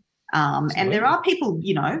around. And there are people,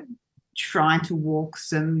 trying to walk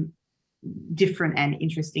some different and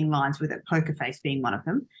interesting lines with it, Poker Face being one of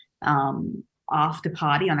them. After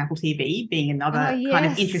Party on Apple TV being another kind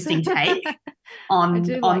of interesting take on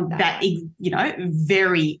that,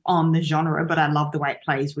 very on the genre, but I love the way it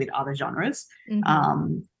plays with other genres.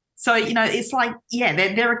 So, it's like,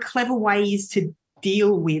 there are clever ways to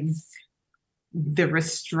deal with the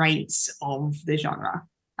restraints of the genre.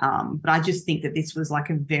 But I just think that this was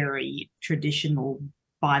like a very traditional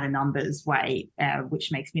by the numbers way,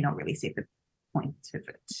 which makes me not really see the point of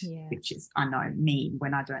it, which is, I know, mean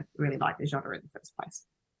when I don't really like the genre in the first place.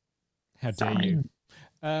 How dare you?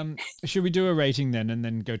 Should we do a rating then and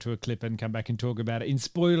then go to a clip and come back and talk about it in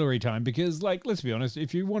spoilery time? Because, like, let's be honest,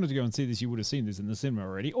 if you wanted to go and see this, you would have seen this in the cinema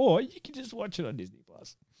already, or you can just watch it on Disney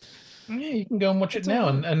Plus. Yeah, you can go and watch it now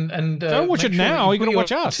and don't watch it now. You're going to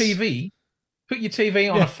watch us. Put your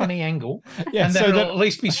TV on a funny angle, and then it'll at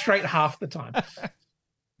least be straight half the time.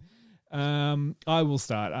 I will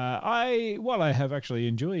start. While I have actually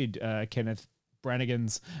enjoyed Kenneth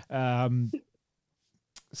Branagan's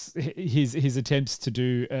his attempts to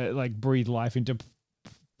do breathe life into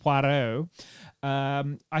Poirot,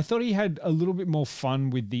 I thought he had a little bit more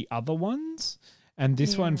fun with the other ones, and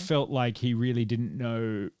this one felt like he really didn't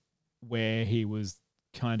know where he was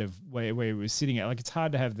where he was sitting at. Like, it's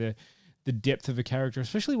hard to have the depth of a character,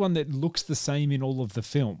 especially one that looks the same in all of the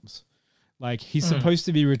films. Like, he's supposed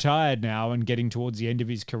to be retired now and getting towards the end of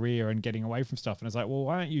his career and getting away from stuff. And it's like, well,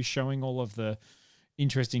 why aren't you showing all of the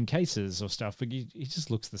interesting cases or stuff? But he just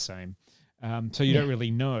looks the same. So you don't really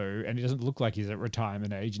know. And it doesn't look like he's at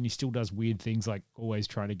retirement age. And he still does weird things like always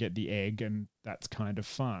trying to get the egg. And that's kind of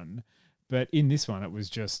fun. But in this one, it was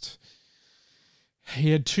just, he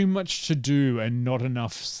had too much to do and not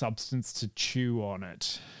enough substance to chew on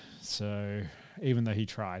it. So even though he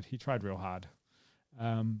tried real hard.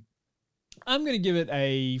 I'm going to give it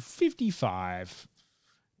a 55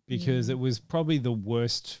 because it was probably the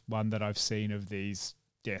worst one that I've seen of these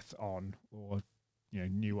death on or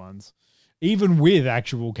new ones, even with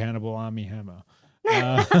actual Cannibal Army Hammer.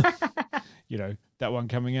 That one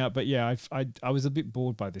coming out. But yeah, I was a bit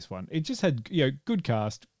bored by this one. It just had good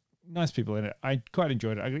cast, nice people in it. I quite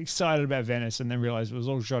enjoyed it. I got excited about Venice and then realized it was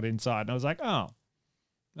all shot inside, and I was like, oh,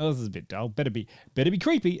 this is a bit dull. Better be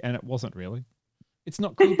creepy, and it wasn't really. It's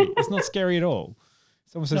not creepy. It's not scary at all.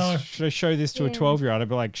 Someone says, should I show this to a 12-year-old? I'd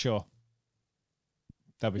be like, sure.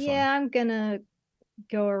 That'd be fine. Yeah, I'm gonna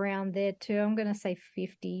go around there too. I'm gonna say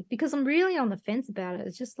 50 because I'm really on the fence about it.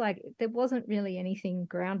 It's just like there wasn't really anything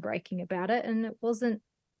groundbreaking about it, and it wasn't,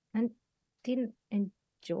 and didn't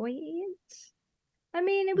enjoy it. I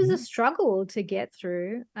mean, it was a struggle to get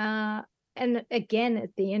through. And again,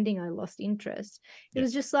 at the ending, I lost interest. It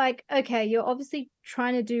was just like, okay, you're obviously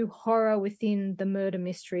trying to do horror within the murder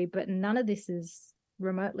mystery, but none of this is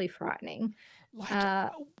remotely frightening.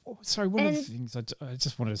 Sorry, one of the things I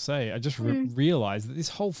just wanted to say, I just realized that this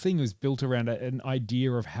whole thing was built around an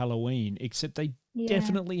idea of Halloween, except they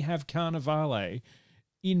definitely have Carnivale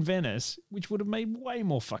in Venice, which would have made way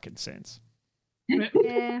more fucking sense.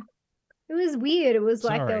 Yeah. It was weird. It was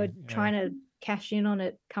like they were trying to cash in on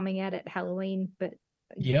it coming out at Halloween, but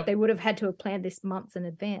they would have had to have planned this months in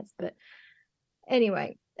advance. But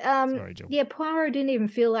anyway, Sorry, Jill. Yeah, Poirot didn't even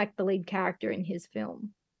feel like the lead character in his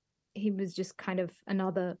film. He was just kind of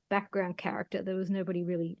another background character. There was nobody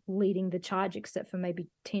really leading the charge except for maybe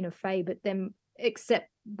Tina Fey, but then except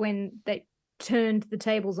when they turned the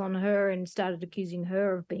tables on her and started accusing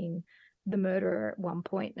her of being the murderer at one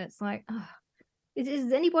point. And it's like,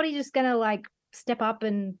 is anybody just going to like step up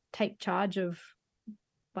and take charge of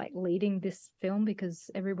like leading this film, because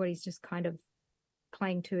everybody's just kind of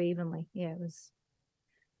playing too evenly. Yeah, it was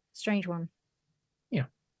a strange one. Yeah.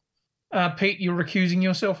 Pete, you're recusing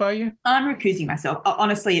yourself, are you? I'm recusing myself.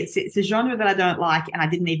 Honestly, it's a genre that I don't like, and I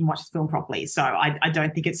didn't even watch the film properly, so I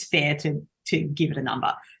don't think it's fair to give it a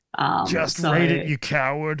number. Rate it, you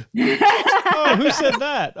coward. Oh, who said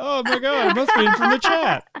that? Oh my God, it must be from the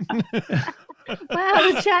chat.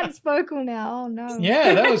 Wow, the chat's vocal now. Oh no.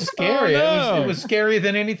 Yeah, that was scary. Oh, no. It was scarier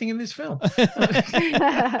than anything in this film. I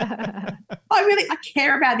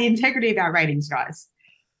care about the integrity of our ratings, guys.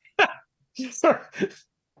 You're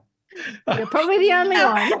probably the only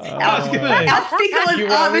one. Our fickle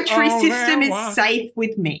and arbitrary system is safe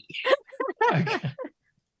with me.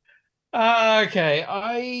 Okay.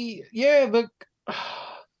 Look,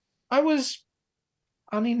 I was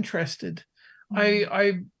uninterested.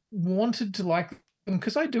 I wanted to like them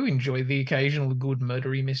because I do enjoy the occasional good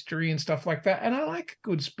murdery mystery and stuff like that, and I like a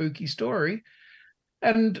good spooky story.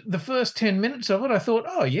 And the first 10 minutes of it, I thought,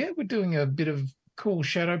 oh yeah, we're doing a bit of cool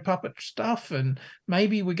shadow puppet stuff, and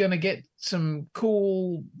maybe we're going to get some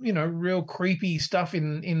cool, real creepy stuff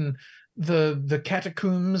in the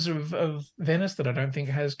catacombs of Venice that I don't think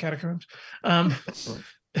has catacombs.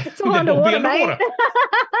 It's all underwater, mate.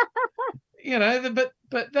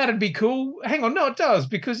 But that'd be cool. Hang on, no, it does,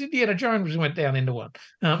 because Indiana Jones went down into one.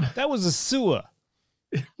 That was a sewer.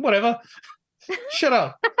 Whatever. Shut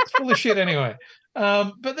up. It's full of shit anyway.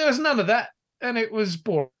 But there was none of that, and it was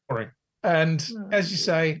boring. And as you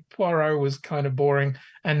say, Poirot was kind of boring,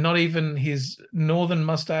 and not even his northern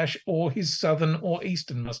mustache or his southern or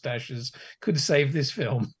eastern mustaches could save this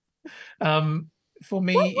film. For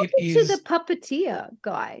me, what it is to the puppeteer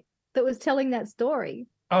guy that was telling that story.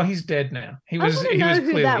 Oh, he's dead now. I want to know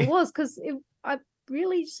who that was, because I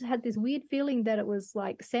really just had this weird feeling that it was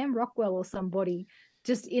like Sam Rockwell or somebody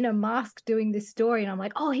just in a mask doing this story, and I'm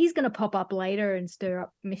like, oh, he's going to pop up later and stir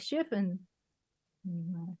up mischief, and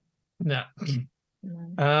no.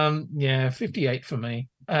 58 for me.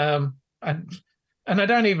 And I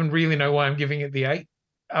don't even really know why I'm giving it the 8,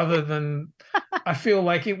 other than I feel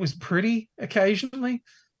like it was pretty occasionally.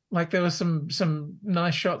 Like there were some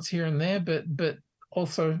nice shots here and there, but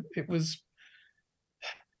also it was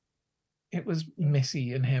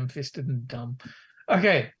messy and ham-fisted and dumb.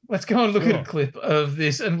 Okay, let's go and look at a clip of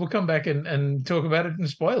this, and we'll come back and talk about it in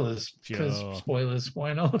spoilers. Because spoilers,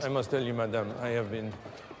 why not? I must tell you, madame, I have been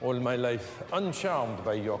all my life uncharmed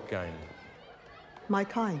by your kind. My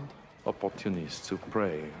kind? Opportunists who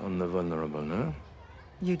prey on the vulnerable, no?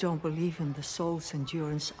 You don't believe in the soul's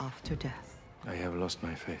endurance after death? I have lost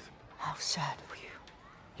my faith. How sad for you.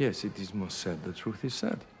 Yes, it is most sad. The truth is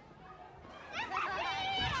sad.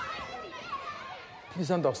 Please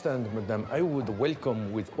understand, madame, I would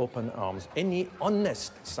welcome with open arms any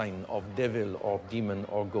honest sign of devil or demon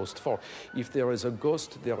or ghost. For if there is a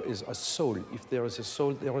ghost, there is a soul. If there is a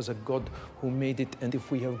soul, there is a God who made it. And if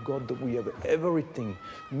we have God, we have everything,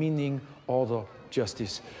 meaning, order,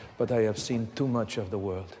 justice. But I have seen too much of the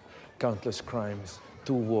world. Countless crimes,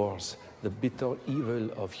 2 wars, the bitter evil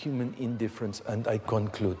of human indifference, and I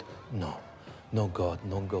conclude, no. No God,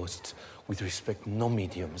 no ghosts. With respect, no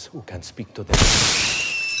mediums who can speak to them.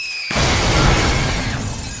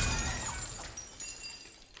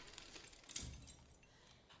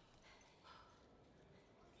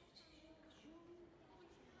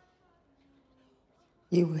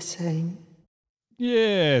 You were saying?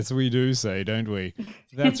 Yes, we do say, don't we?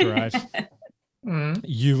 That's right.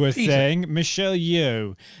 You were saying Michelle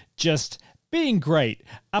Yeoh just being great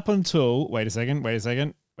up until wait a second.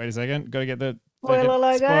 Gotta get the Spoiler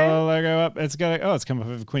logo up. It's come up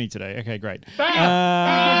over Quinny today. Okay, great. All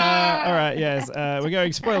right, yes. We're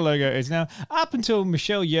going spoiler logo is now up until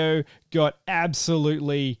Michelle Yeoh got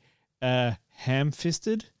absolutely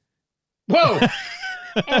ham-fisted. Whoa.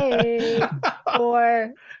 Hey,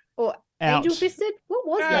 or angel fisted. What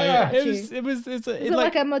was that? It's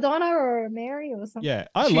like a Madonna or a Mary or something? Yeah,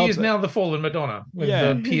 she is now the fallen Madonna with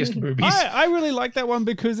the pierced boobies. I really like that one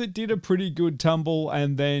because it did a pretty good tumble,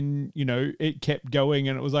 and then it kept going,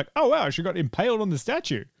 and it was like, oh wow, she got impaled on the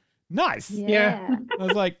statue. Nice. Yeah. I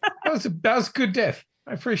was like, that was good death.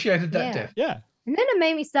 I appreciated that death. Yeah. And then it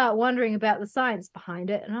made me start wondering about the science behind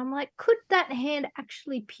it. And I'm like, could that hand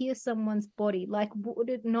actually pierce someone's body? Like, would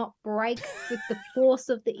it not break with the force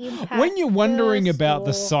of the impact? When you're wondering about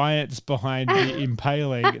the science behind the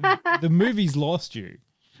impaling, the movie's lost you.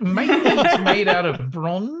 Maybe it's made out of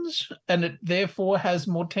bronze and it therefore has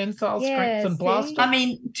more tensile strength than blast. I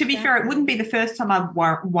mean, to be fair, it wouldn't be the first time I've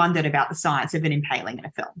wondered about the science of an impaling in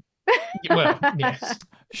a film. Well, yes.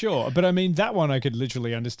 Sure, but I mean, that one I could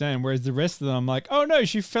literally understand, whereas the rest of them, I'm like, oh no,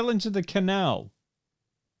 she fell into the canal.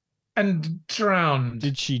 And drowned.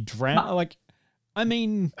 Did she drown?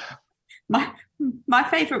 My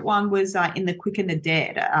favorite one was in The Quick and the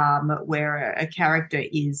Dead, where a character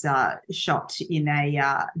is shot in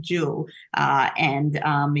a duel, and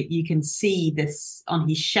you can see this on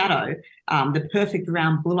his shadow. The perfect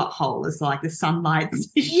round bullet hole is like the sunlight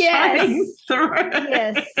shining through.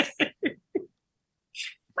 Yes.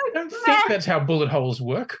 I don't think that's how bullet holes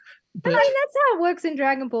work. But... I mean, that's how it works in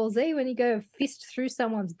Dragon Ball Z when you go fist through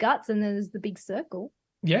someone's guts and then there's the big circle.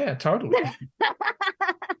 Yeah, totally.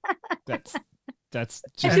 That's just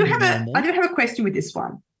I do have a question with this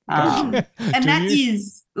one. And that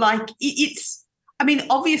is like, it's, I mean,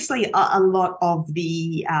 obviously a lot of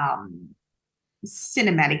the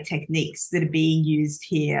cinematic techniques that are being used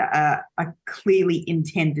here are clearly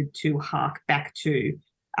intended to hark back to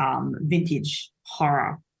vintage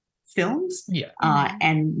horror films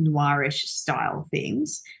and noirish style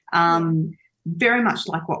things. Very much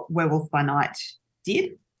like what Werewolf by Night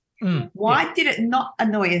did. Why did it not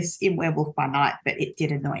annoy us in Werewolf by Night, but it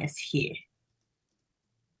did annoy us here?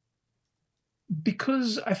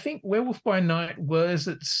 Because I think Werewolf by Night wears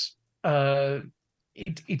its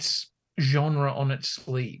genre on its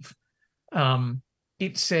sleeve.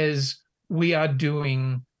 It says we are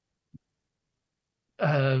doing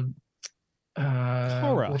horror,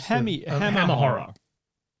 hammer horror.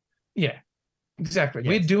 Yeah, exactly. Yes.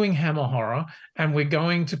 We're doing hammer horror, and we're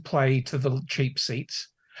going to play to the cheap seats,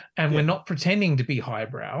 and we're not pretending to be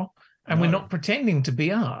highbrow, and we're not pretending to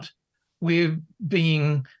be art. We're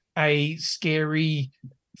being a scary,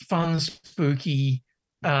 fun, spooky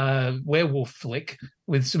werewolf flick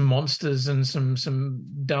with some monsters and some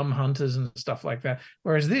dumb hunters and stuff like that.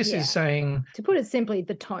 Whereas this is saying, to put it simply,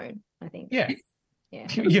 the tone, I think. Yeah.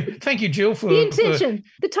 Thank you, Jill, for the intention,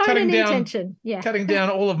 the tone and intention. Cutting down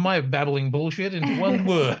all of my babbling bullshit into one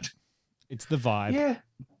word. It's the vibe. Yeah,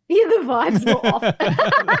 the vibes were off.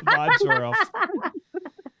 The vibes were off.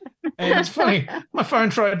 And it's funny, my phone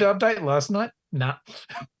tried to update last night. Nah.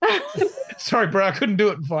 Sorry, bro, I couldn't do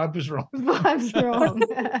it. Vibe was wrong. Vibe's wrong.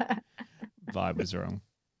 Vibe was wrong.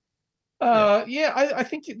 I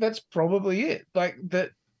think that's probably it. Like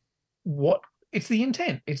that. It's the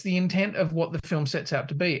intent. It's the intent of what the film sets out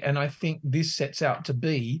to be. And I think this sets out to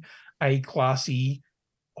be a classy,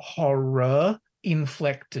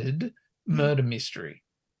 horror-inflected murder mystery.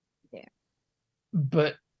 Yeah.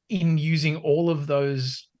 But in using all of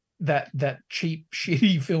those, that cheap,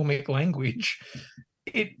 shitty filmic language,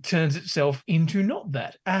 it turns itself into not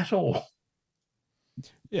that at all.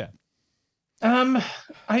 Yeah.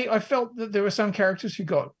 I felt that there were some characters who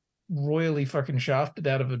got royally fucking shafted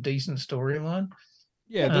out of a decent storyline.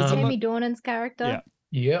 Yeah, there's Jamie Dornan's character.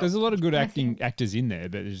 Yeah. There's a lot of good actors in there,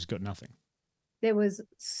 but it's just got nothing. There was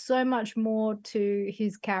so much more to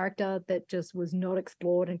his character that just was not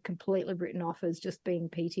explored and completely written off as just being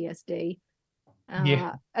PTSD.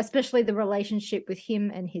 Especially the relationship with him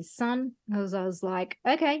and his son. Because I was like,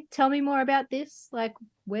 okay, tell me more about this. Like,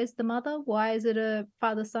 where's the mother? Why is it a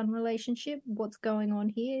father-son relationship? What's going on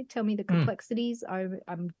here? Tell me the complexities.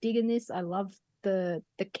 I'm digging this. I love the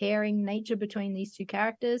caring nature between these two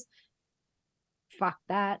characters. Fuck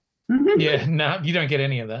that. Yeah, no, you don't get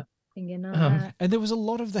any of that. And there was a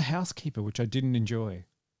lot of the housekeeper, which I didn't enjoy.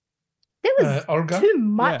 There was Olga? too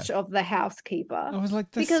much of the housekeeper. I was like,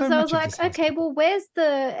 because so I was much of like, this okay, well, where's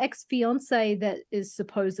the ex-fiance that is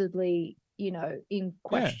supposedly, in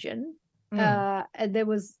question? And there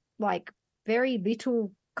was like very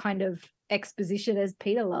little kind of exposition, as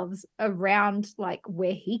Peter loves, around like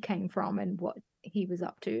where he came from and what he was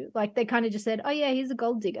up to. Like they kind of just said, oh yeah, he's a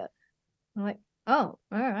gold digger. I'm like, oh,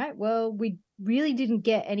 all right. Well, we really didn't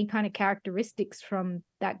get any kind of characteristics from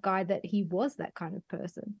that guy that he was that kind of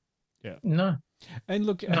person. Yeah. No. And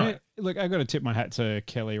look, I got to tip my hat to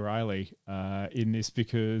Kelly Riley in this,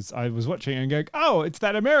 because I was watching and going, oh, it's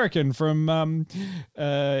that American from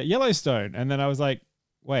Yellowstone. And then I was like,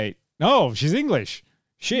 wait, no, she's English.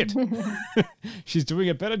 Shit. She's doing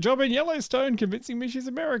a better job in Yellowstone convincing me she's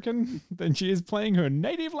American than she is playing her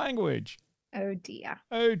native language. Oh, dear.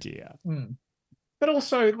 Oh, dear. But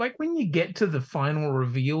also, like, when you get to the final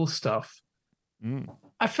reveal stuff,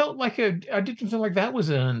 I felt like I didn't feel like that was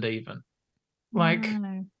earned even. Like,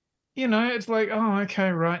 it's like, oh, okay,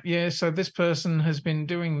 right, yeah, so this person has been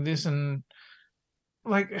doing this, and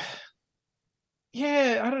like,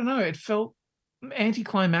 yeah, I don't know, it felt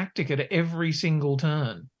anticlimactic at every single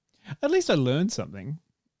turn. At least I learned something.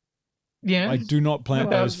 Yeah. Like, do not plant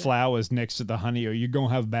those flowers next to the honey or you're going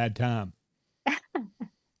to have a bad time.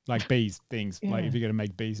 Like bees, things, like if you're going to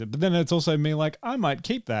make bees. But then it's also me like, I might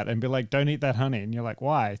keep that and be like, don't eat that honey. And you're like,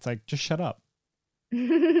 why? It's like, just shut up.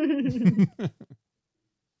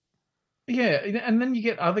 Yeah, and then you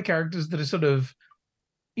get other characters that are sort of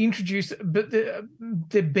introduced, but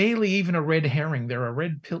they're barely even a red herring. They're a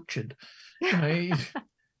red pilchard. Riccardo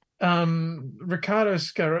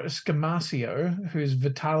Scamasio, who's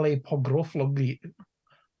Vitale Pogroflogli.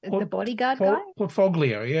 The bodyguard guy?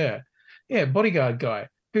 Portfoglio, yeah. Yeah, bodyguard guy,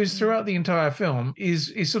 who's throughout the entire film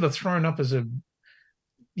is sort of thrown up as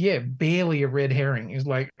barely a red herring. He's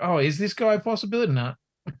like, oh, is this guy a possibility? No.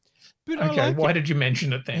 But okay, why did you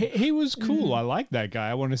mention it then? He was cool. I like that guy.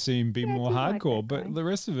 I want to see him be more hardcore. But the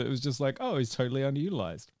rest of it was just like, oh, he's totally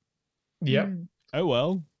underutilized. Yep. Oh,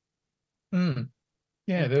 well.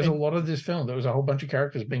 Yeah, there's a lot of this film. There was a whole bunch of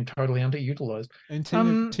characters being totally underutilized.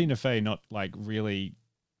 And Tina Fey not like really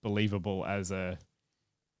believable as a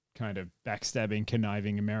kind of backstabbing,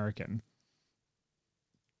 conniving American.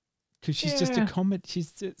 Because she's just a comedy.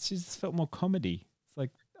 She's just felt more comedy. It's like,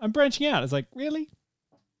 I'm branching out. It's like, really?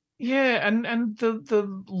 Yeah, and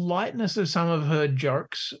the lightness of some of her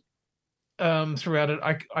jokes throughout it,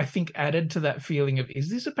 I think added to that feeling of,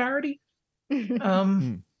 is this a parody?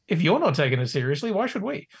 If you're not taking it seriously, why should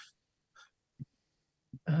we?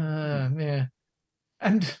 Yeah.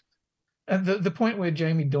 And the point where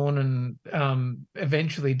Jamie Dornan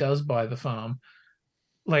eventually does buy the farm,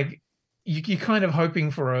 like you're kind of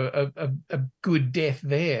hoping for a good death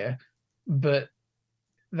there, but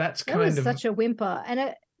that was such a whimper, and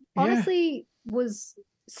it honestly was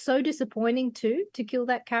so disappointing too, to kill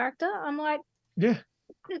that character. I'm like,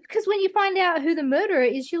 because when you find out who the murderer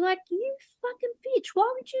is, you're like, you fucking bitch,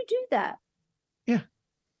 why would you do that? Yeah.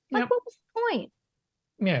 Like, what was the point?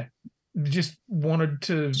 Yeah. Just wanted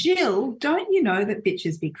to... Jill, don't you know that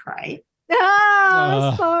bitches be cray?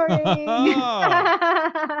 Oh, sorry.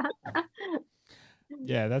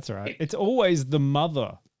 Yeah, that's all right. It's always the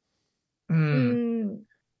mother.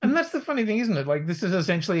 And that's the funny thing, isn't it? Like, this is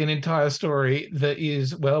essentially an entire story that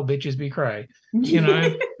is, well, bitches be cray. You know? It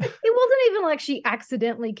wasn't even like she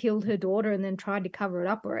accidentally killed her daughter and then tried to cover it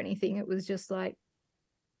up or anything. It was just like, it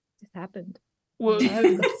just happened. Well,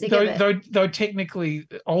 though technically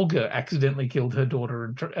Olga accidentally killed her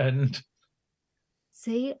daughter and...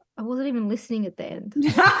 See, I wasn't even listening at the end.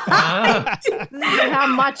 This is how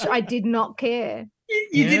much I did not care.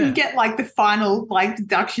 You didn't get like the final like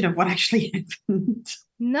deduction of what actually happened.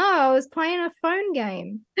 No, I was playing a phone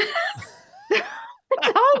game. I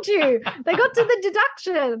told you. They got to the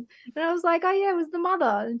deduction. And I was like, oh yeah, it was the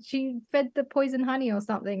mother. And she fed the poison honey or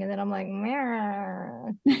something. And then I'm like,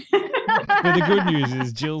 meh. But the good news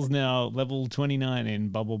is Jill's now level 29 in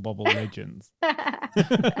Bubble Bobble Legends.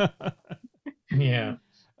 Yeah.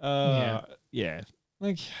 Yeah.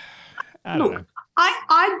 Like, I don't know.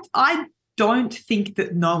 I don't think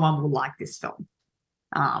that no one will like this film.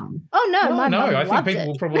 Oh no, my mum I think loved people it.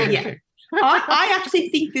 will probably I actually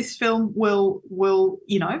think this film will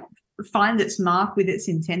find its mark with its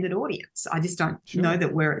intended audience. I just don't know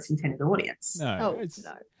that we're its intended audience. No,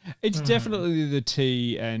 it's definitely the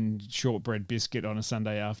tea and shortbread biscuit on a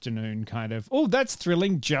Sunday afternoon kind of, oh, that's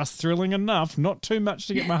thrilling, just thrilling enough, not too much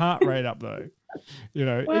to get my heart rate up though.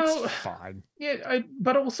 It's fine. Yeah,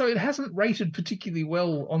 but also it hasn't rated particularly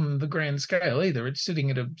well on the grand scale either. It's sitting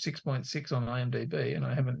at a 6.6 on IMDb, and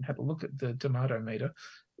I haven't had a look at the tomato meter.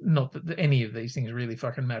 Not that any of these things really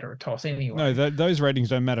fucking matter a toss anyway. No, those ratings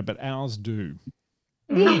don't matter, but ours do.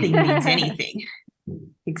 Nothing means anything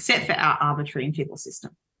except for our arbitrary and fickle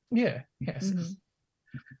system. Yeah, yes.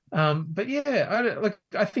 But yeah,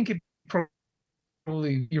 I think it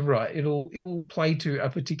probably, you're right. It'll play to a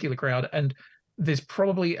particular crowd, and there's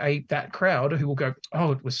probably that crowd who will go,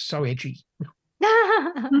 oh, it was so edgy.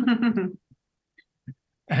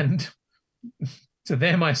 And to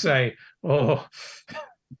them I say, oh,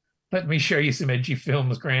 let me show you some edgy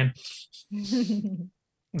films, Gran.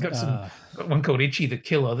 Got one called Itchy the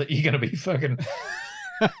Killer that you're going to be fucking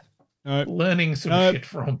learning some shit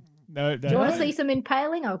from. Do you want to see some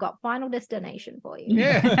impaling? I've got Final Destination for you.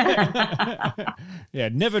 Yeah. Yeah,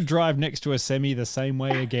 never drive next to a semi the same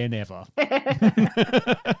way again ever.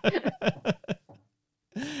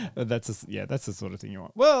 That's the sort of thing you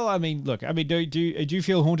want. Well, I mean, look, do you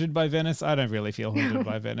feel haunted by Venice? I don't really feel haunted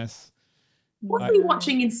by Venice. What are we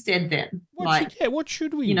watching instead then? What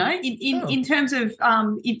should we? In terms of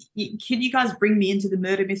can you guys bring me into the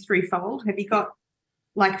murder mystery fold? Have you got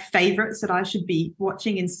favorites that I should be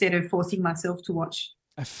watching instead of forcing myself to watch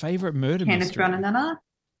a favorite murder Kenneth mystery? Branagh?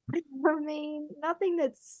 I mean, nothing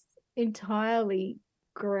that's entirely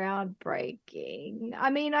groundbreaking.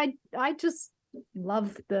 I mean, I just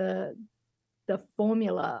love the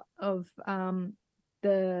formula of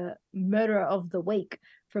the murder of the week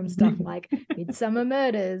from stuff like Midsummer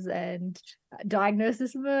Murders and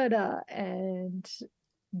Diagnosis Murder and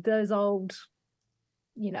those old,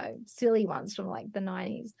 silly ones from the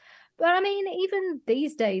 90s. But I mean, even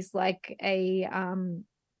these days, a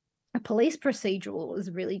police procedural is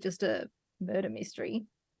really just a murder mystery.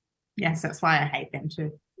 Yes, that's why I hate them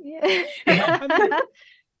too. Yeah.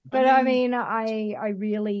 But I mean, I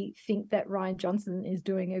really think that Rian Johnson is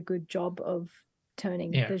doing a good job of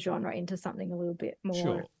turning the genre into something a little bit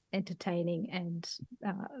more entertaining and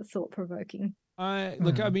thought-provoking.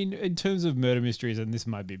 Look, I mean, in terms of murder mysteries, and this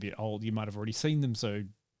might be a bit old, you might have already seen them, so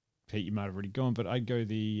Pete, you might have already gone, but I'd go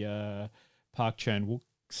the Park Chan-wook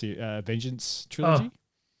Vengeance trilogy. Oh,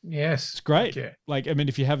 yes. It's great. Yeah.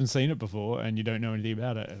 If you haven't seen it before and you don't know anything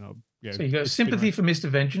about it, so you got Sympathy for Mr.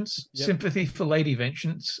 Vengeance, Sympathy for Lady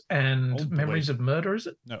Vengeance, and Memories of Murder, is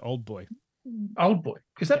it? No, Old Boy. Old Boy.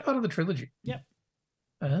 Is that part of the trilogy? Yep.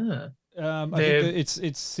 I think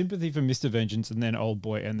it's Sympathy for Mr. Vengeance and then Old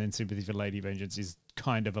Boy and then Sympathy for Lady Vengeance is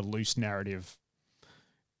kind of a loose narrative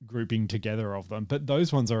grouping together of them. But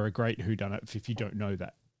those ones are a great whodunit if you don't know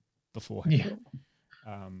that beforehand.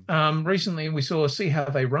 Yeah. Recently we saw See How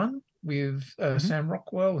They Run with Sam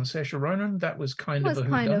Rockwell and Saoirse Ronan. That was kind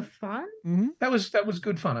of fun. Mm-hmm. That was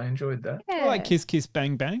good fun. I enjoyed that. Yeah. I like Kiss Kiss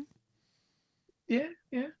Bang Bang. Yeah.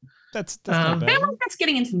 That's not bad. I feel like that's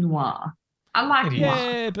getting into noir. I like noir.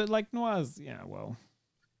 Yeah, but noirs, well.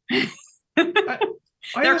 There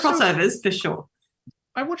are crossovers for sure.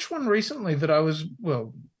 I watched one recently that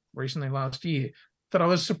recently last year, that I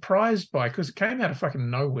was surprised by because it came out of fucking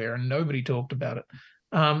nowhere and nobody talked about it.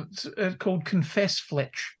 It's called Confess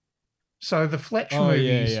Fletch. So the Fletch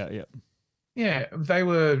movies. Yeah, they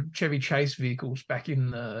were Chevy Chase vehicles back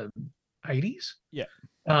in the 80s. Yeah.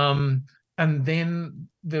 And then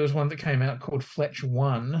there was one that came out called Fletch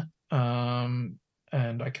 1.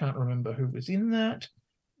 And I can't remember who was in that.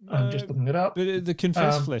 I'm just looking it up. But the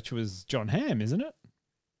Confess Fletch was John Hamm, isn't it?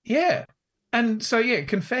 Yeah. And so,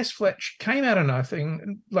 Confess Fletch came out of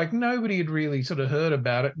nothing. Nobody had really sort of heard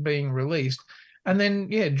about it being released. And then,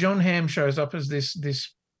 John Hamm shows up as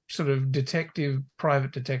this sort of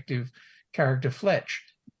private detective character, Fletch.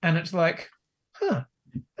 And it's that's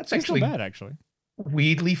actually not bad, actually.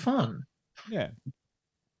 Weirdly fun. Yeah.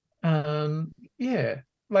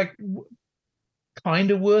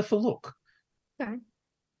 Kind of worth a look. Okay.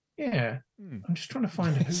 Yeah. I'm just trying to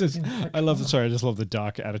find it. I just love the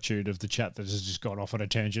dark attitude of the chat that has just gone off on a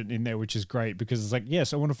tangent in there, which is great because it's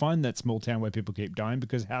yes, I want to find that small town where people keep dying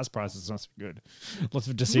because house prices are not so good. Lots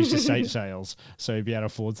of deceased estate sales. So you'd be able to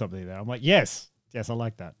afford something there. I'm like, yes, I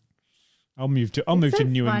like that. I'll move to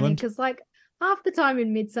New England. Because half the time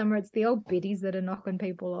in Midsummer, it's the old biddies that are knocking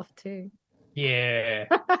people off too. Yeah.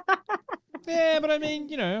 Yeah, but I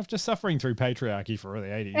mean, after suffering through patriarchy for the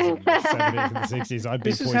 80s and the 70s and the 60s, I'd be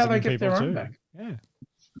poisoning people too. Back. Yeah.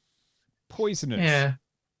 Poisonous. Yeah.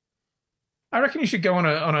 I reckon you should go on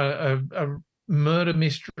a murder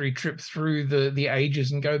mystery trip through the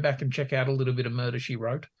ages and go back and check out a little bit of Murder, She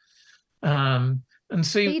Wrote, and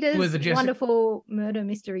see Peter's whether wonderful murder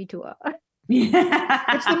mystery tour.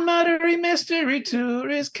 It's the murdery mystery tour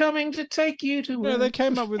is coming to take you to. No, they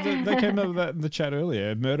came up with that in the chat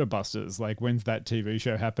earlier. Murder Busters, like when's that TV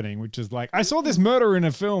show happening? Which is like, I saw this murder in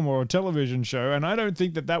a film or a television show, and I don't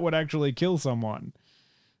think that would actually kill someone.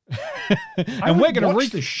 And we're going to watch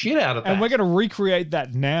the shit out of that, and we're going to recreate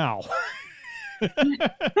that now.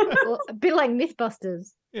 Well, a bit like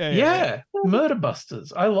Mythbusters. Yeah. Murder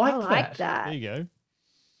Busters. I like that. There you go.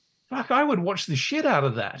 Fuck, I would watch the shit out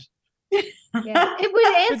of that. Yeah, it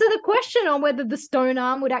would answer the question on whether the stone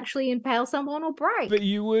arm would actually impale someone or break. But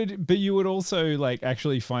you would also like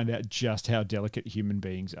actually find out just how delicate human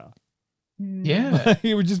beings are. Yeah.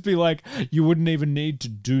 It would just be like, you wouldn't even need to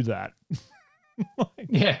do that.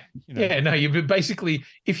 No, you basically,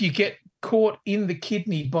 if you get caught in the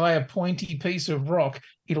kidney by a pointy piece of rock,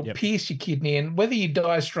 it'll pierce your kidney, and whether you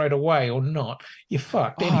die straight away or not, you're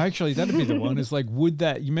fucked. Actually, that'd be the one. Is like, would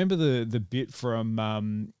that? You remember the bit from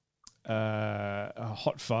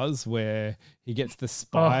Hot Fuzz where he gets the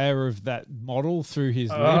spire of that model through his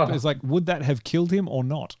lip? It's like, would that have killed him or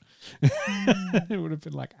not? It would have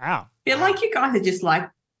been like, ow. I feel like you guys are just like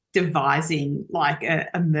devising like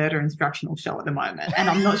a murder instructional show at the moment, and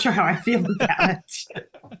I'm not sure how I feel about it.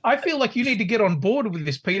 I feel like you need to get on board with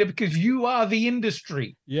this, Peter, because you are the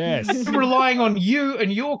industry. Yes. I'm relying on you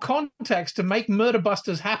and your contacts to make Murder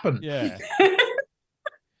Busters happen. Yeah.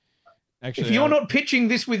 Actually, if you're not pitching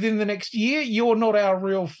this within the next year, you're not our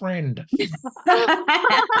real friend.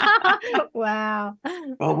 Wow.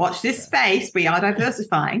 Well, watch this space. We are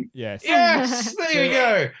diversifying. Yes. Yes. There you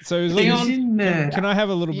go. So as long as, can I have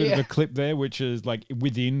a little bit of a clip there, which is like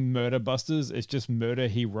within Murder Busters? It's just Murder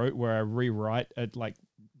He Wrote, where I rewrite at like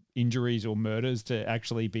injuries or murders to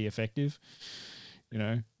actually be effective. You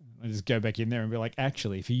know, I just go back in there and be like,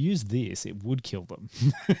 actually, if you use this, it would kill them.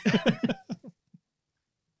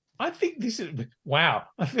 I think this is wow.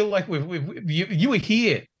 I feel like you were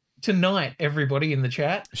here tonight, everybody in the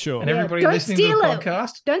chat. Sure. And everybody listening to the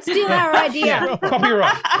podcast. Don't steal our idea. Yeah.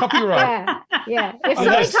 Copyright. Yeah. If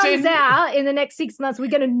something comes out in the next 6 months,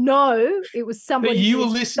 we're going to know it was somebody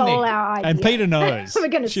who stole our idea. And Peter knows.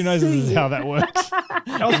 She knows this is how that works.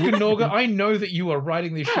 Elska Norga, I know that you are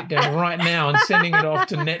writing this shit down right now and sending it off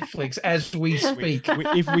to Netflix as we speak.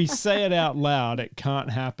 If we say it out loud, it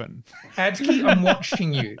can't happen. Adsky, I'm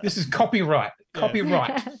watching you. This is copyright.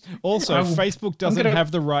 Copyright. Also, Facebook doesn't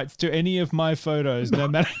have the rights to any of my photos, no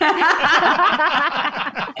matter.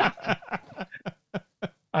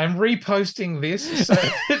 I'm reposting this. So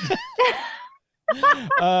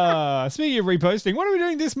speaking of reposting, what are we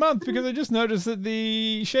doing this month? Because I just noticed that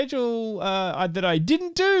the schedule that I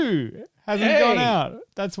didn't do hasn't gone out.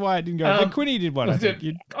 That's why it didn't go out. But Quinny did one, I think.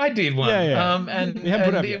 I did one. Yeah. And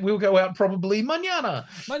it will go out probably mañana.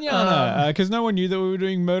 Because no one knew that we were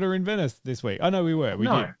doing Murder in Venice this week. I know we were. We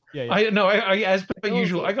did. Yeah. I as per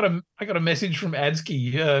usual, I got a message from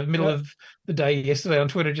Adsky middle of the day yesterday on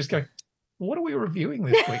Twitter, just going, what are we reviewing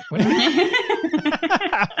this week?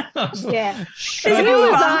 Yeah.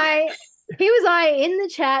 He was in the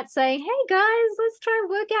chat saying, hey guys, let's try and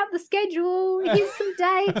work out the schedule. Here's some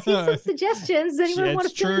dates, here's some suggestions. Anyone want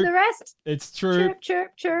to fill in the rest? It's true.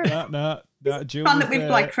 Chirp. No. It's fun that we've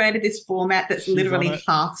like created this format that's literally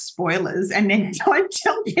half spoilers, and then don't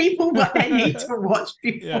tell people what they need to watch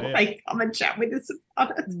before they come and chat with us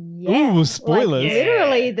about it. Yeah. Ooh, spoilers. Like,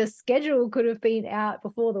 literally, the schedule could have been out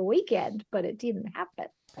before the weekend, but it didn't happen.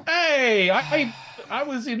 Hey, I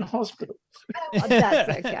was in hospital. Oh,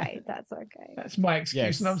 that's okay. That's my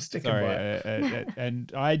excuse, and I'm sticking by it.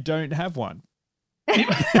 And I don't have one.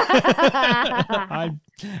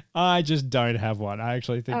 I just don't have one. I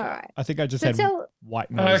actually think I think I just had white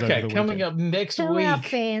noise. Okay, over the coming weekend. up next tell week. Tell our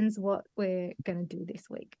fans what we're going to do this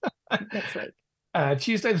week. Next week.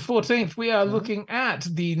 Tuesday the 14th, we are looking at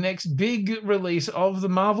the next big release of the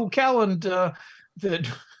Marvel calendar that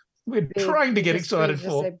we're trying to get excited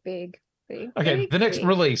for. Big. Okay, the next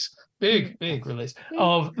release, big release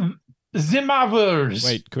of The Marvels.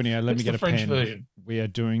 Wait, Kunia, let me get a French pen. version. We are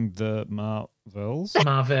doing the Marvels.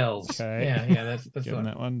 Okay. Yeah, that's getting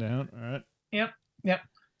that one down. All right. Yep.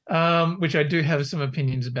 Which I do have some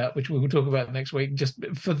opinions about, which we will talk about next week, just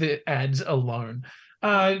for the ads alone.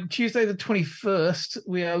 Tuesday the 21st,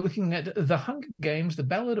 we are looking at The Hunger Games, The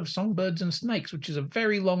Ballad of Songbirds and Snakes, which is a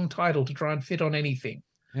very long title to try and fit on anything.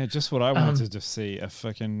 Yeah, just what I wanted to see, a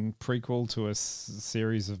fucking prequel to a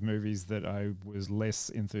series of movies that I was less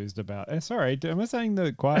enthused about. Sorry, am I saying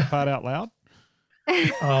the quiet part out loud?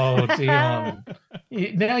 Oh, Dion.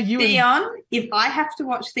 Now you Dion, if I have to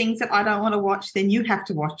watch things that I don't want to watch, then you have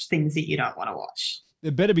to watch things that you don't want to watch.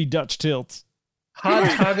 There better be Dutch tilts. Hard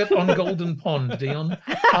target on Golden Pond, Dion.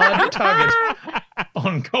 Hard target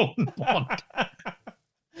on Golden Pond.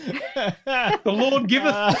 The Lord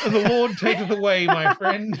giveth, the Lord taketh away, my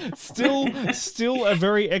friend. Still a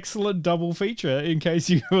very excellent double feature in case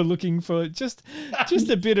you were looking for just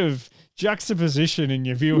a bit of juxtaposition in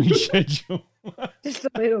your viewing schedule. Just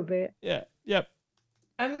a little bit. Yeah. Yep.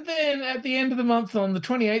 And then at the end of the month, on the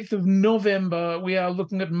 28th of November, we are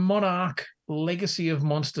looking at Monarch Legacy of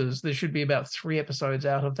Monsters. There should be about 3 episodes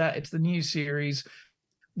out of that. It's the new series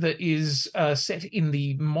that is set in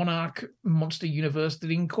the Monarch monster universe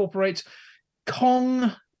that incorporates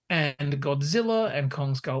Kong and Godzilla and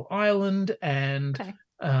Kong Skull Island and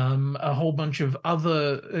a whole bunch of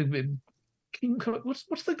other...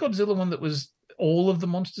 what's the Godzilla one that was all of the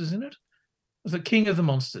monsters in it? Was it King of the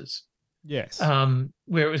Monsters? Yes.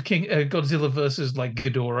 Where it was Godzilla versus like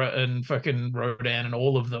Ghidorah and fucking Rodan and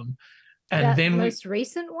all of them. And that then most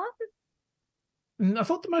recent one? I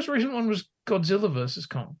thought the most recent one was Godzilla versus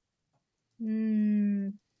Kong.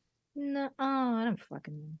 No, I don't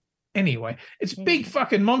fucking know. Anyway, it's big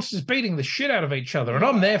fucking monsters beating the shit out of each other, and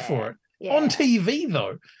I'm there for it. Yeah. On TV,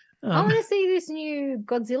 though. I want to see this new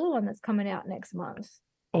Godzilla one that's coming out next month.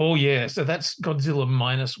 Oh, yeah. So that's Godzilla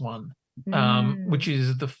 -1, which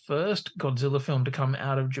is the first Godzilla film to come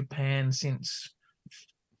out of Japan since,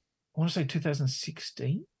 I want to say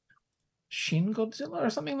 2016? Shin Godzilla or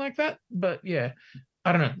something like that. But yeah,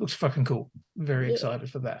 I don't know. Looks fucking cool. Very excited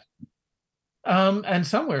for that. And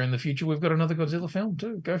somewhere in the future, we've got another Godzilla film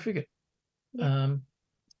too. Go figure. Yeah.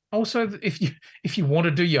 Also, if you want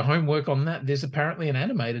to do your homework on that, there's apparently an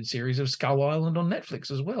animated series of Skull Island on Netflix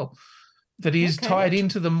as well that is tied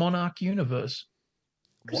into the Monarch universe.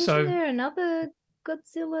 Isn't there another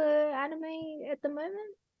Godzilla anime at the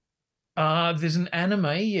moment? There's an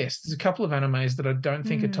anime, yes. There's a couple of animes that I don't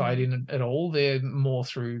think are tied in at all. They're more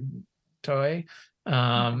through Toei.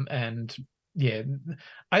 And yeah,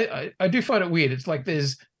 I do find it weird. It's like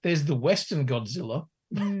there's the Western Godzilla,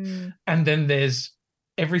 and then there's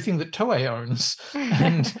everything that Toei owns,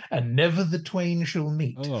 and never the twain shall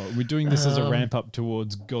meet. Oh, we're doing this as a ramp up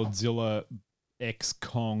towards Godzilla X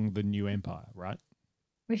Kong: The New Empire, right?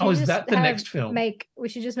 Is that the next film? We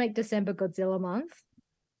should just make December Godzilla month.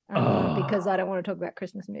 Because I don't want to talk about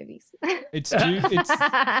Christmas movies. It's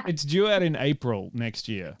due out in April next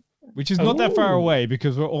year, which is not that far away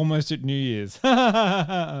because we're almost at New Year's. Shut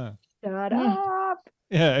up.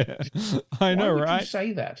 Yeah. I know, Why would right? you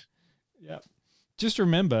say that? Yeah. Just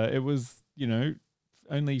remember, it was,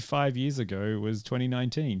 only 5 years ago. It was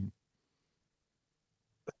 2019.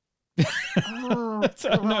 Oh,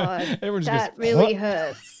 God. That really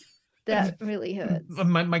hurts. That really hurts.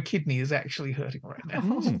 My kidney is actually hurting right now.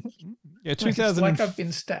 Yeah, like I've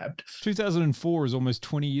been stabbed. 2004 is almost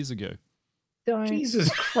 20 years ago. Don't.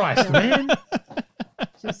 Jesus Christ, man.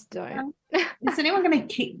 Just don't. Is anyone going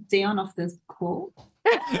to kick Dion off this call?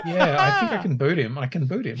 Yeah, I think I can boot him.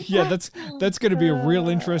 Yeah, that's going to be a real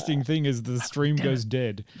interesting thing as the stream goes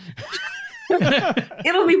dead.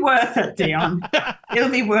 It'll be worth it, Dion. It'll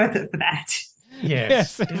be worth it for that.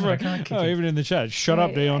 Yes. Even in the chat. Shut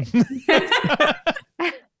up, Dion.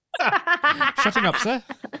 Shutting up, sir.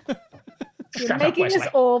 You're making us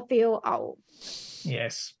all feel old.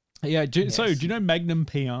 Yes. Yeah. So, do you know Magnum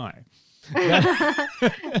PI?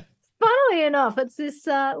 Funnily enough, it's this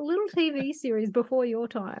little TV series before your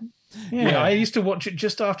time. Yeah, I used to watch it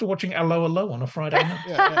just after watching Allo Allo on a Friday night.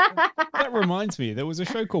 That reminds me, there was a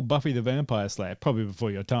show called Buffy the Vampire Slayer, probably before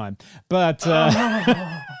your time. But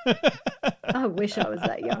I wish I was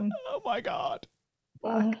that young. Oh my God.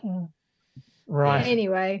 Fuck. Right.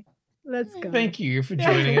 Anyway, let's go. Thank you for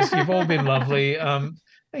joining us. You've all been lovely.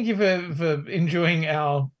 Thank you for enjoying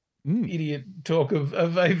our idiot talk of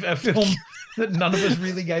a film that none of us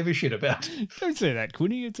really gave a shit about. Don't say that,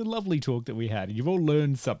 Quinny. It's a lovely talk that we had. And you've all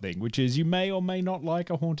learned something, which is you may or may not like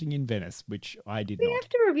A Haunting in Venice, which I did not. We have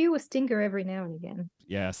to review a stinker every now and again.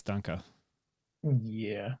 Yeah, stunker.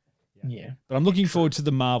 Yeah. But I'm looking forward to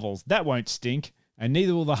the Marvels. That won't stink. And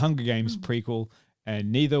neither will the Hunger Games prequel.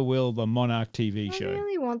 And neither will the Monarch TV show. I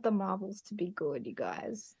really want the Marvels to be good, you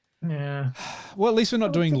guys. Yeah. Well, at least we're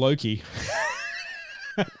not doing Loki.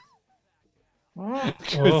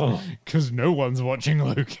 Because no one's watching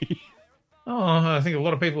Loki. I think a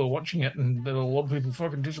lot of people are watching it, and there are a lot of people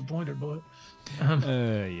fucking disappointed by it.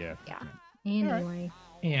 Yeah. Anyway.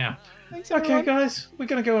 Yeah. Thanks, okay, everyone. guys, we're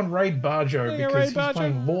going to go and raid Barjo because he's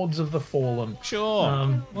playing Lords of the Fallen. Sure.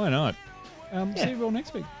 Why not? See you all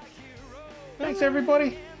next week. Thanks,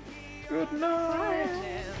 everybody. Good night.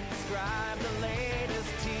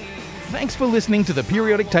 Thanks for listening to the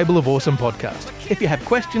Periodic Table of Awesome podcast. If you have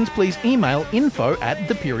questions, please email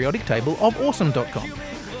info@theperiodictableofawesome.com.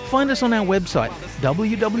 Find us on our website,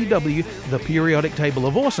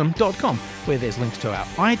 www.theperiodictableofawesome.com, where there's links to our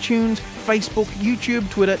iTunes, Facebook, YouTube,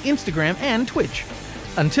 Twitter, Instagram, and Twitch.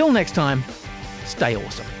 Until next time, stay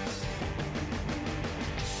awesome.